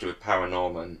discussed it with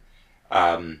Paranorman.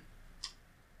 I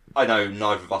know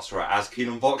neither of us are as keen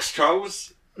on box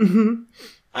trolls.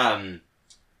 Mm-hmm.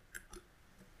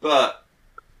 But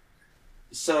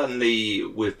certainly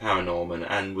with Paranorman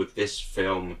and with this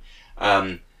film,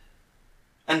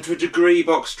 and to a degree,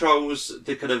 box trolls,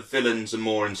 the kind of villains are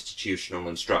more institutional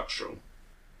and structural.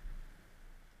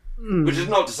 Which is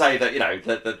not to say that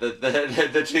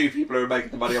the two people who are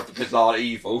making the money off the prison are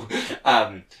evil,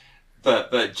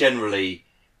 but generally,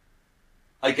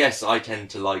 I guess I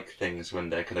tend to like things when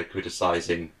they're kind of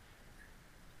criticising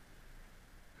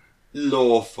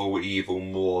lawful evil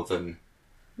more than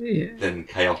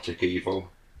chaotic evil.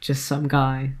 Just some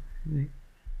guy.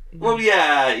 Well,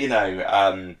 yeah,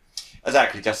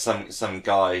 exactly. Just some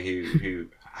guy who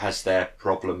has their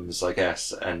problems, I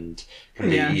guess, and can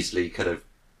be easily kind of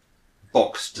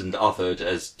boxed and othered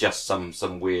as just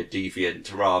some weird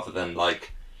deviant rather than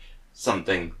like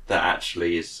something that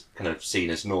actually is kind of seen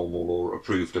as normal or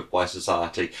approved of by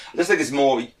society. I just think it's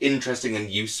more interesting and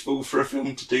useful for a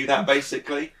film to do that,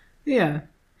 basically. Yeah.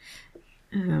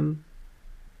 And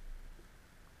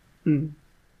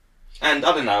I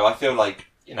don't know, I feel like,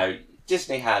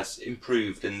 Disney has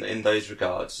improved in those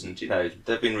regards, and, there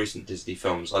have been recent Disney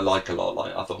films I like a lot,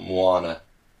 like I thought Moana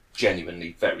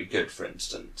genuinely very good, for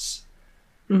instance.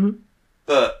 Mm-hmm.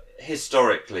 But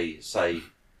historically, say,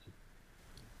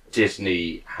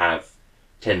 Disney have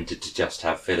tended to just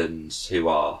have villains who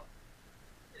are,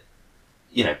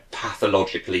 you know,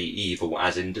 pathologically evil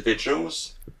as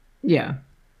individuals. Yeah.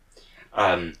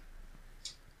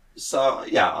 So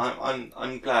yeah,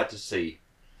 I'm glad to see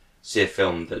a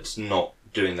film that's not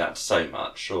doing that so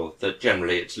much, or that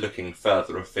generally it's looking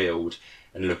further afield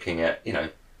and looking at, you know,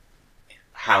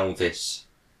 how this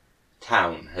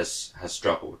town has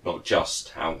struggled, not just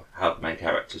how the main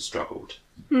characters struggled.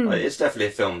 It's definitely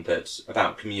a film that's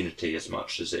about community as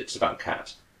much as it's about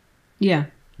Cat. Yeah.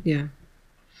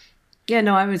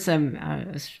 No, I was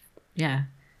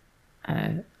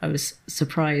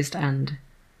surprised and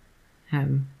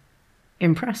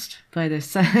impressed by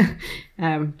this,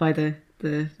 by the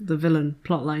villain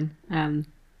plotline and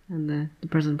the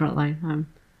prison plotline.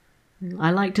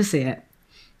 I like to see it.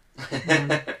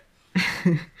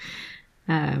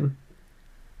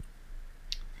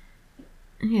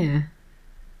 Yeah.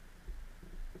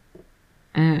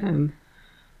 And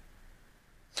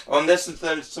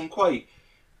there's some quite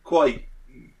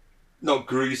not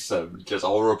gruesome, just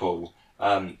horrible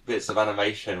bits of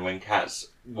animation when Cat's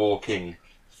walking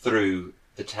through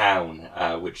the town,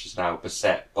 which is now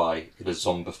beset by the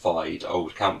zombified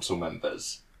old council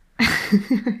members.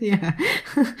 Yeah.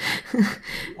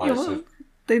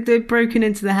 They've broken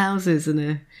into the houses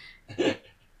and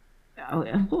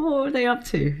what were they up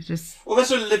to? Well, they're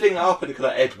sort of living up in a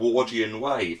kind of Edwardian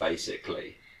way,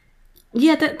 basically.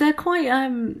 Yeah, they're quite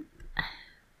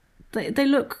they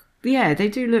look, yeah, they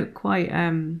do look quite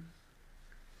kind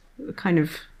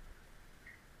of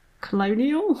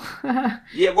colonial.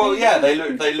 Yeah, well, yeah,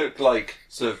 they look like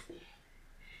sort of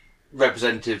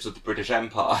representatives of the British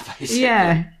Empire, basically.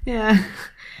 Yeah.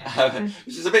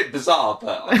 Which is a bit bizarre,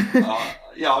 but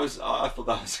yeah, I thought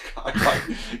that was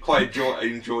I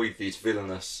enjoyed these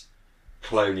villainous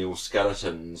colonial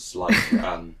skeletons, like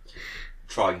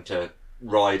trying to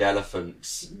ride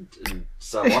elephants and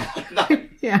so on. No.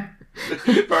 Yeah.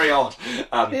 Very odd.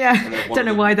 Yeah. Don't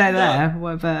know why they're there.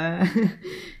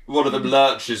 One of them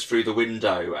lurches through the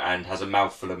window and has a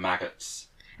mouthful of maggots.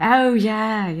 Oh,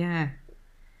 yeah.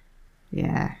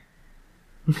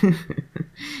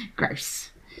 Gross.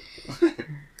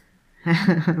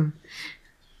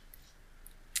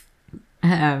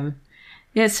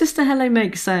 Yeah, Sister Hello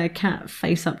makes Cat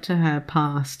face up to her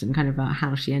past and kind of about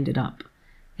how she ended up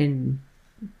in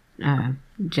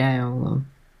jail or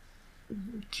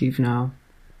juvenile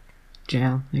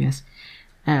jail, I guess.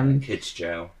 Kids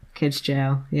jail. Kids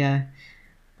jail, yeah.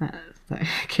 That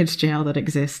kids jail that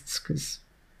exists because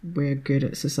we're good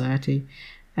at society.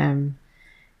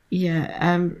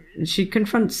 She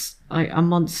confronts a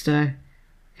monster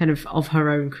kind of her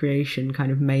own creation,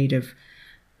 kind of made of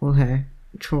all her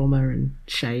trauma and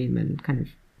shame and kind of,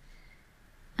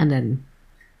 and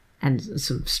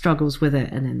sort of struggles with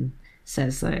it and then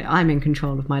says, I'm in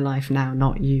control of my life now,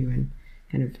 not you, and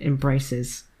kind of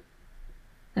embraces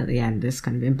at the end this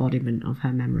kind of embodiment of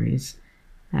her memories.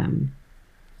 And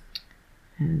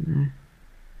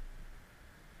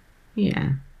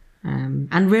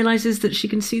realizes that she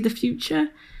can see the future.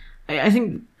 I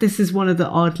think this is one of the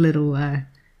odd little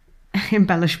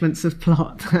embellishments of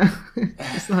plot.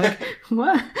 It's like,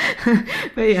 what?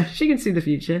 But yeah, she can see the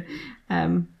future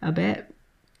a bit.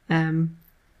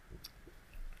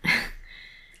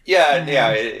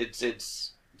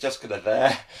 It's just kind of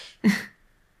there.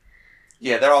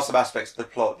 Yeah, there are some aspects of the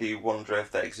plot that you wonder if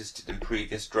they existed in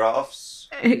previous drafts.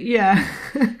 Yeah.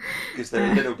 Because there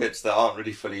are little bits that aren't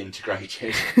really fully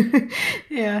integrated.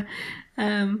 Yeah.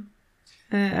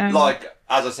 Like,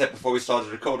 as I said before we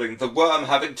started recording, the worm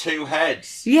having two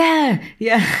heads. Yeah.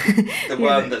 The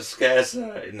worm that scares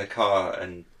her in the car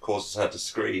and causes her to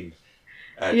scream.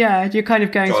 You're kind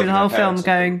of going through the whole film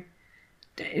going,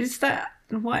 is that...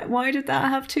 Why did that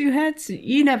have two heads?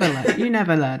 You never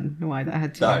learn why that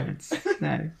had two heads.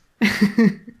 No.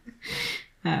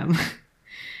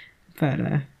 But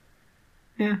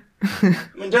yeah. I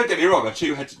mean, don't get me wrong, a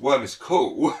two-headed worm is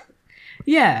cool.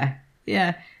 Yeah.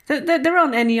 There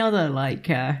aren't any other like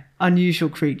unusual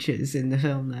creatures in the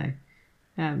film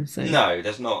though. So no,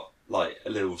 there's not like a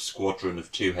little squadron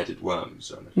of two-headed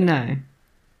worms or anything. No.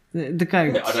 The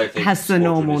goat has the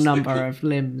normal number of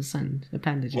limbs and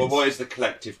appendages. Well, what is the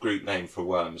collective group name for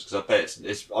worms? Because I bet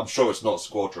I'm sure it's not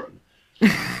squadron.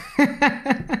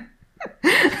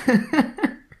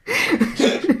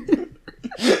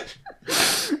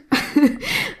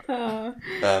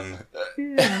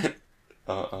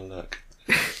 I'll look.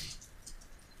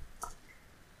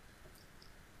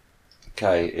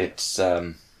 Okay, it's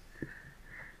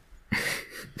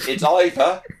it's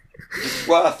either, it's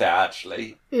worth it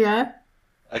actually. Yeah.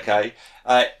 Okay.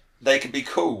 They can be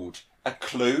called a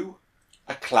clue,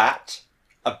 a clat,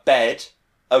 a bed,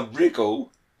 a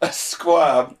wriggle, a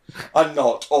squirm, a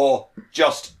knot, or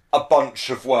just a bunch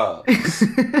of worms.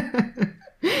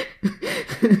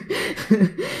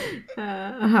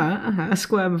 A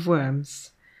squirm of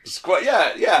worms.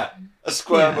 Yeah. A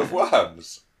squirm Yeah. of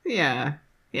worms. Yeah.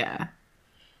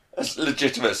 That's a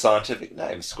legitimate scientific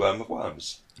name, squirm of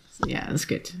worms. Yeah, that's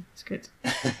good. That's good.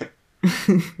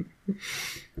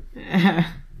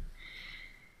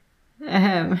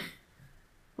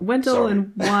 Wendell Sorry.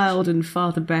 and Wilde and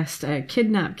Father Best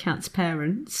kidnap Kat's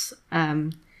parents.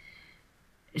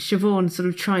 Siobhan sort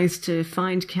of tries to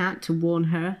find Kat to warn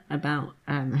her about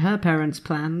her parents'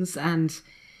 plans, and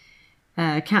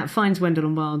Kat finds Wendell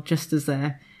and Wilde just as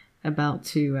they're about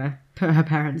to put her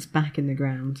parents back in the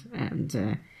ground,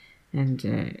 and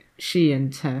she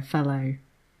and her fellow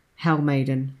Hell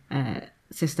Maiden,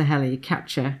 Sister Helly,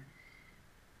 capture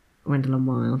Wendell and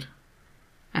Wilde.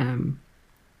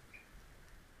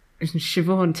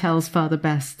 Siobhan tells Father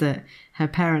Best that her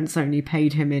parents only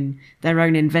paid him in their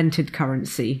own invented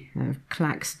currency,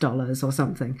 Clax dollars or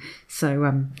something.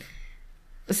 So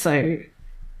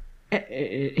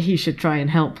he should try and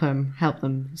help them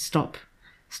stop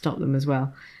them as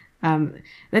well. Then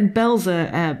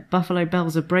Belzer, Buffalo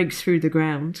Belzer, breaks through the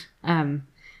ground.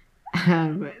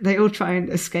 They all try and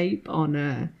escape on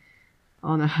a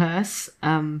hearse,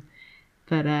 but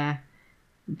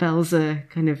Belzer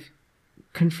kind of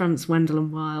confronts Wendell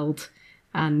and Wilde,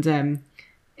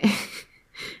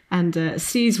 and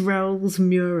sees Raoul's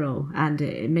mural, and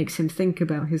it makes him think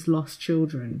about his lost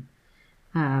children.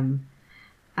 And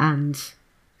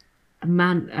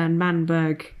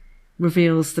Manberg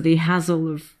reveals that he has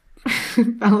all of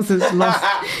Belzer's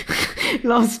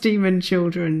lost demon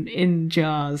children in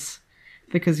jars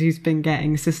because he's been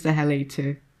getting Sister Helly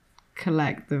to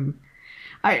collect them.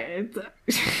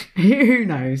 Who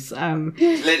knows?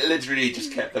 Literally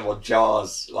just kept them on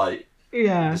jars, like, in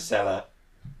the cellar,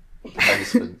 the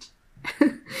basement.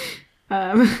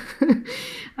 So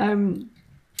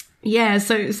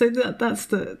that's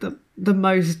the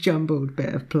most jumbled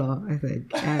bit of plot, I think.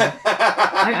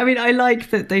 I mean, I like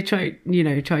that they try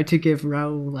to give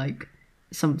Raoul like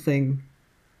something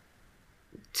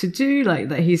to do, like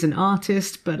that he's an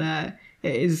artist, but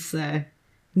it is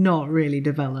not really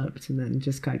developed, and then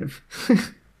just kind of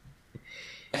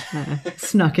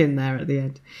snuck in there at the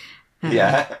end.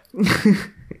 Yeah.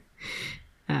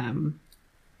 I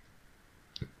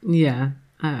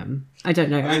don't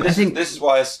know. I mean, I think this is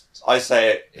why I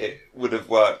say it would have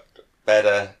worked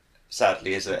better,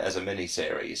 sadly, as a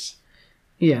mini-series.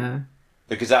 Yeah.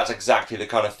 Because that's exactly the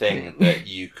kind of thing that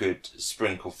you could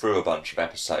sprinkle through a bunch of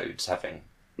episodes, having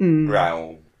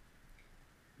Raoul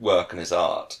work on his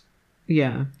art.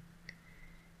 Yeah.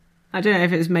 I don't know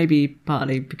if it's maybe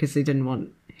partly because they didn't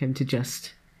want him to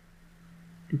just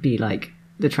be like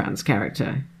the trans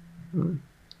character or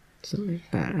something,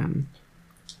 but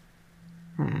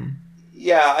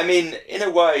yeah, I mean, in a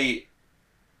way,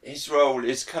 his role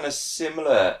is kind of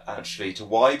similar, actually, to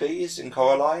Wybe's in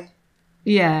Coraline.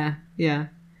 Yeah.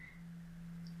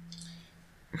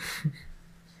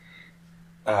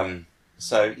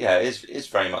 So, yeah, it's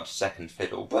very much second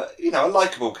fiddle, but, a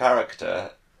likeable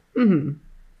character. Mm-hmm.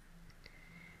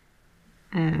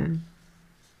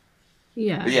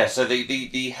 Yeah. But yeah, so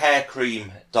the hair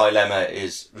cream dilemma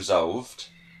is resolved.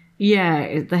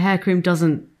 Yeah, the hair cream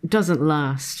doesn't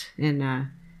last in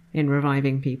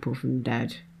reviving people from the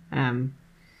dead.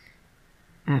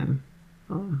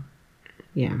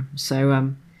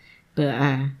 So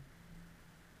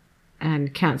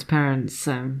and Kat's parents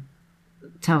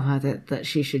tell her that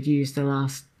she should use the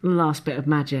last bit of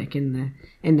magic in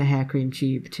the hair cream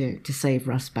tube to save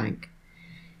Rustbank.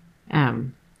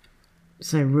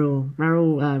 So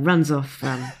Raoul runs off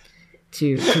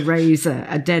to raise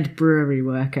a dead brewery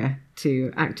worker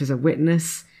to act as a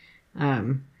witness.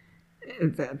 The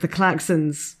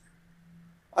Claxons.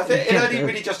 I think it only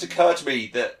really just occurred to me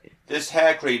that this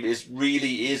hair cream is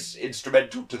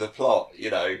instrumental to the plot,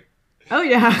 Oh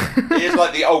yeah. It is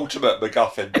like the ultimate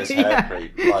MacGuffin, this hair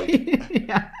cream. Like,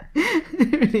 yeah,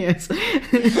 it really is.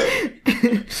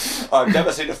 I've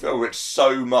never seen a film which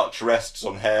so much rests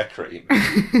on hair cream.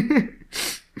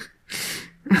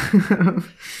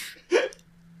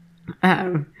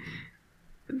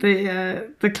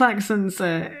 The Claxons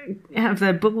have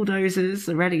their bulldozers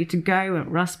ready to go at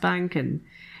Rustbank, and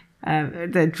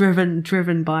they're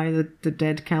driven by the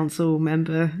dead council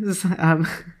members,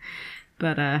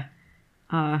 but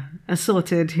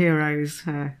assorted heroes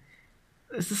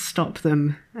stop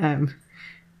them, and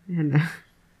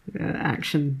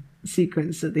action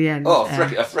sequence at the end. Oh, a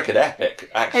frickin' epic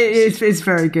action it's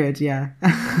very good, yeah.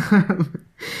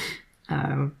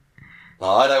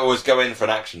 Well, I don't always go in for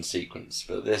an action sequence,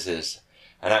 but this is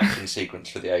an action sequence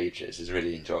for the ages. It's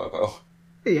really enjoyable.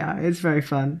 Yeah, it's very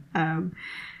fun. The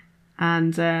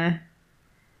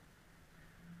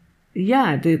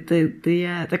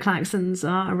Klaxons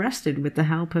are arrested with the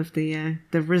help of the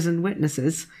risen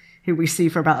witnesses, who we see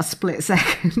for about a split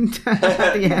second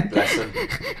at the end. Bless them.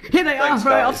 Here they Thanks, are,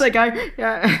 right, guys. off they go.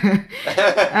 Yeah.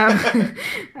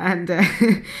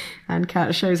 And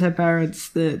Kat shows her parents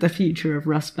the future of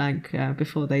Rustbank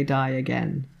before they die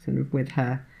again, sort of with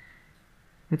her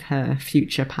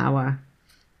future power.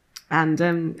 And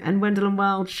Wendell and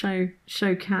Wild show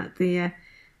Kat the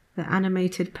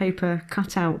animated paper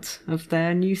cutout of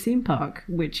their new theme park,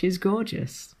 which is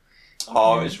gorgeous.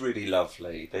 Oh, it's really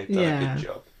lovely. They've done a good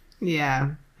job.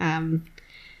 Yeah. And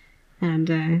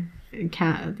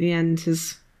Kat at the end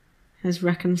has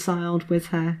reconciled with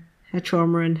her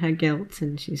trauma and her guilt,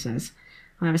 and she says,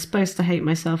 I was supposed to hate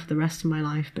myself for the rest of my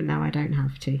life, but now I don't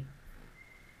have to.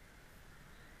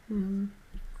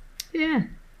 Yeah.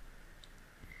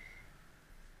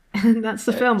 And that's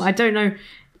the film. I don't know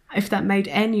if that made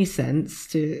any sense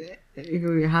to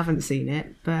who haven't seen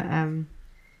it, but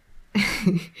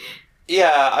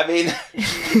yeah, I mean,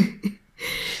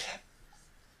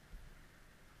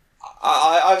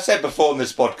 I've said before in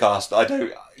this podcast I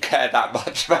don't care that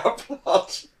much about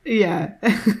plot. Yeah.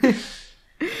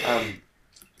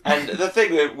 And the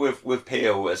thing with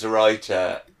Peele as a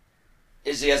writer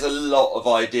is he has a lot of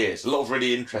ideas, a lot of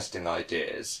really interesting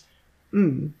ideas.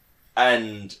 Mm.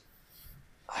 And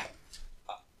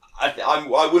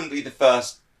I wouldn't be the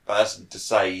first person to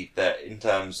say that in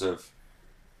terms of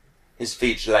his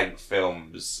feature-length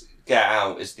films, Get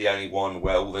Out is the only one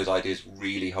where all those ideas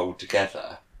really hold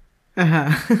together.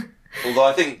 Uh-huh. Although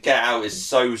I think Get Out is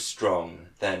so strong,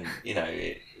 then, you know,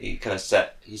 he kind of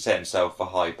set himself a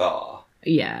high bar.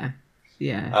 Yeah.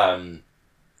 Yeah.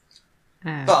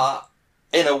 But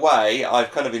in a way,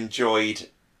 I've kind of enjoyed.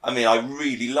 I mean, I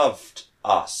really loved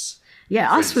Us.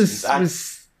 Yeah, Us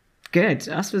was good.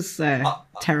 Us was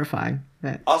terrifying.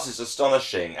 But... Us is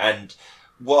astonishing, and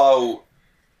while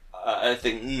I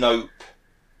think Nope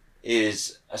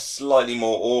is a slightly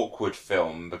more awkward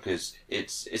film because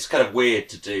it's kind of weird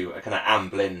to do a kind of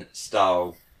Amblin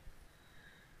style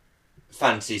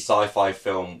fantasy sci-fi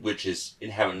film which is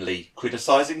inherently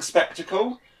criticising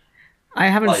spectacle. I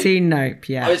haven't seen Nope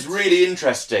yet. It's really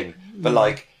interesting,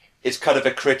 but it's kind of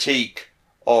a critique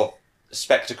of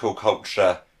spectacle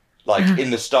culture,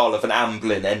 in the style of an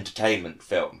Amblin entertainment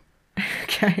film.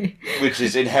 Okay. Which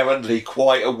is inherently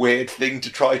quite a weird thing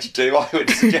to try to do, I would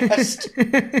suggest.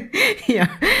 Yeah.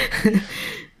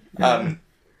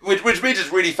 Which means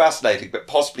it's really fascinating, but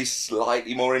possibly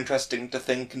slightly more interesting to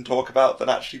think and talk about than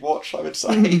actually watch, I would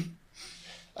say.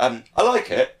 I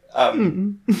like it.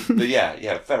 But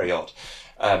yeah, very odd.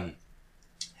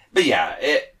 But yeah,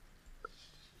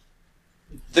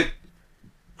 the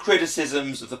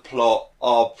criticisms of the plot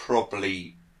are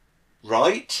probably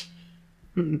right.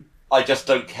 I just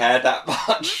don't care that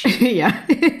much. Yeah.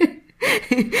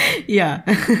 Yeah.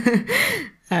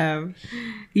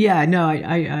 Yeah, no,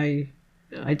 I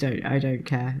don't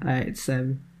care.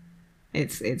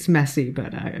 It's messy,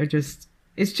 but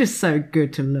it's just so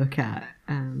good to look at.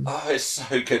 It's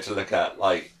so good to look at.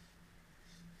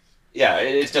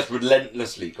 It's just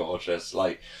relentlessly gorgeous.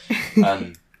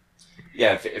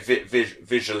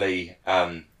 Visually.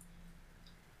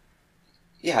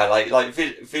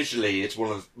 Visually, it's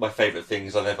one of my favourite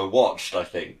things I've ever watched, I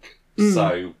think.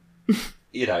 So,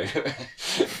 you know.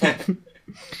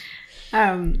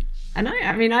 And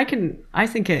I can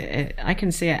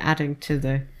see it adding to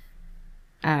the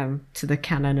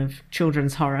canon of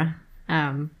children's horror.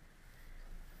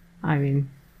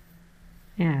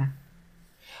 Yeah.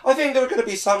 I think there are going to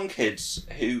be some kids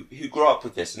who grow up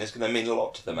with this, and it's going to mean a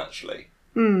lot to them, actually.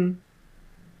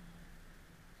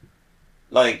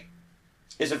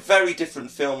 It's a very different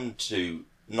film to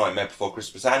Nightmare Before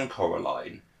Christmas and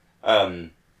Coraline.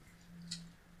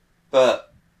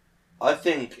 But I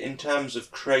think in terms of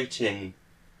creating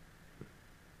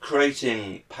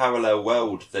parallel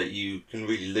world that you can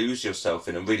really lose yourself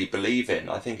in and really believe in,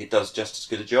 I think it does just as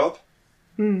good a job.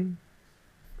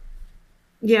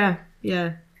 Yeah.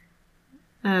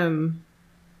 And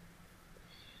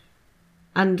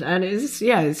it's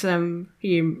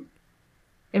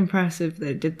impressive that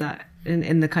it did that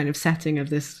in the kind of setting of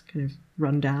this kind of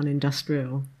rundown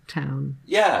industrial town.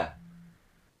 Yeah,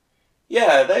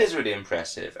 that is really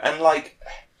impressive. And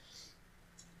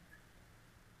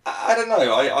I don't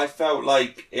know, I felt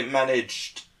like it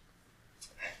managed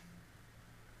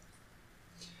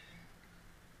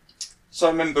So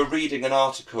I remember reading an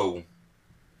article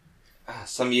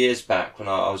some years back when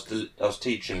I was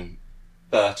teaching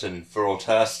Burton for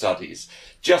auteur studies,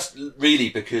 just really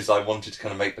because I wanted to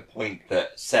kind of make the point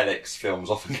that Selick's films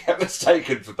often get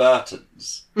mistaken for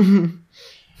Burton's.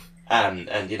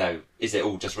 And you know, is it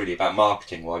all just really about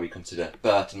marketing, why we consider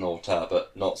Burton auteur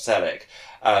but not Selick?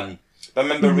 But I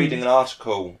remember reading an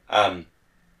article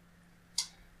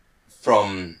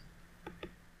from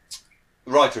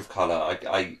writer of colour.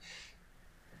 I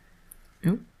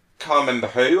can't remember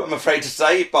who, I'm afraid to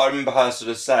say, but I remember her sort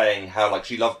of saying how like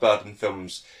she loved Burton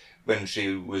films when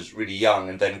she was really young,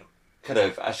 and then kind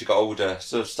of as she got older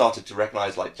sort of started to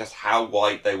recognise like just how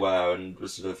white they were, and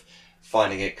was sort of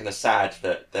finding it kind of sad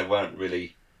that there weren't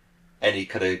really any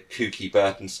kind of kooky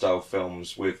Burton style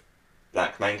films with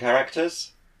black main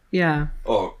characters. Yeah.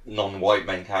 Or non-white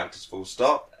main characters, full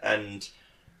stop. And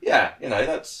yeah, you know,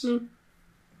 that's...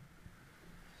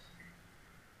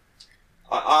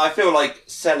 I feel like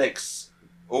Selick's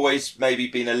always maybe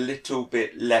been a little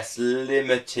bit less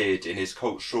limited in his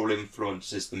cultural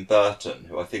influences than Burton,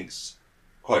 who I think's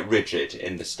quite rigid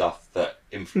in the stuff that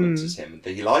influences him and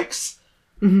that he likes.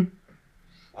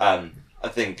 I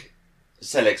think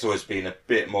Selick's always been a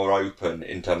bit more open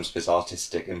in terms of his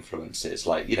artistic influences.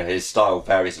 Like, you know, his style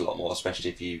varies a lot more, especially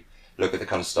if you look at the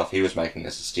kind of stuff he was making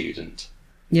as a student.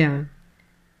 Yeah.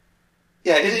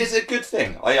 Yeah, it is a good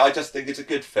thing. I just think it's a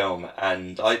good film,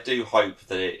 and I do hope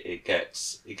that it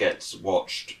gets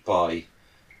watched by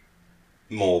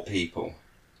more people.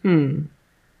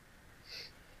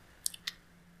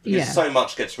 Because so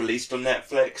much gets released on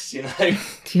Netflix, you know?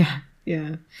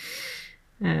 Yeah.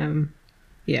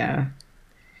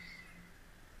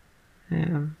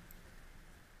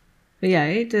 But yeah,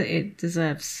 it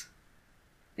deserves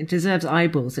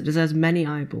eyeballs. It deserves many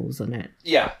eyeballs on it.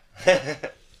 Yeah.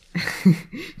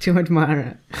 To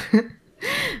admire it.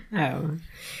 Oh.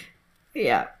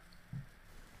 Yeah.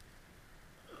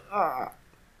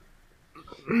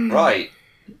 Right.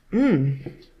 Do you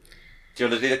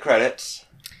want to do the credits?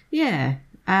 Yeah.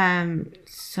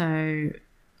 So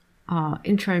our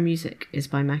intro music is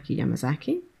by Maki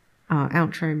Yamazaki. Our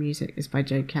outro music is by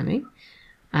Joe Kenny.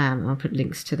 I'll put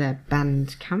links to their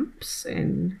band camps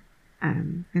in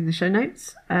the show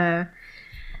notes.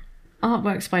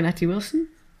 Artworks by Nettie Wilson.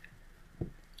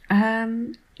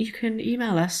 You can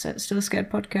email us at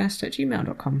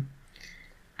stillscaredpodcast@gmail.com.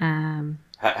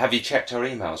 Have you checked our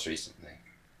emails recently?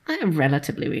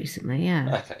 Relatively recently,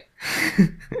 yeah. Okay.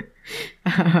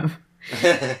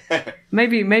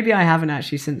 Maybe I haven't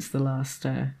actually since the last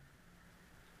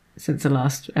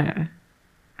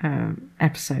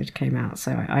episode came out,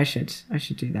 so I should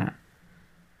do that.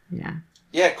 Yeah.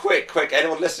 Yeah, quick!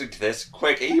 Anyone listening to this,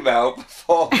 quick email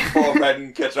before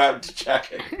Ren gets around to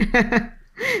checking.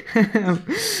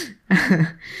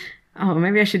 Oh,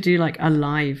 maybe I should do like a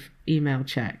live email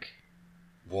check.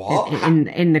 What?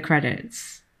 In the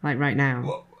credits, like right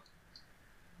now.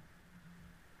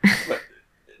 But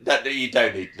that you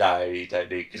don't need. No, you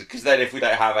don't need, because then if we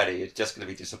don't have any, it's just going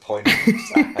to be disappointing and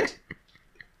sad.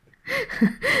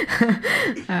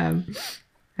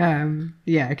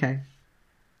 Yeah. Okay.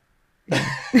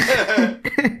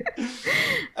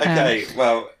 Okay,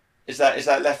 well, is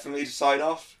that left for me to sign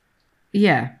off?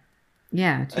 Yeah. Do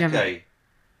you okay.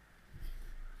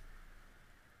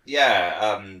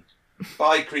 Yeah.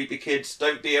 Bye, creepy kids.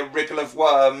 Don't be a wriggle of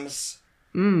worms.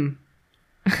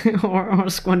 or a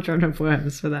squadron of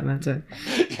worms, for that matter.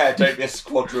 Yeah, don't be a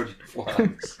squadron of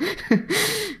worms.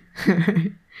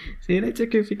 See you later,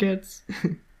 goofy kids.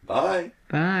 Bye.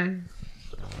 Bye.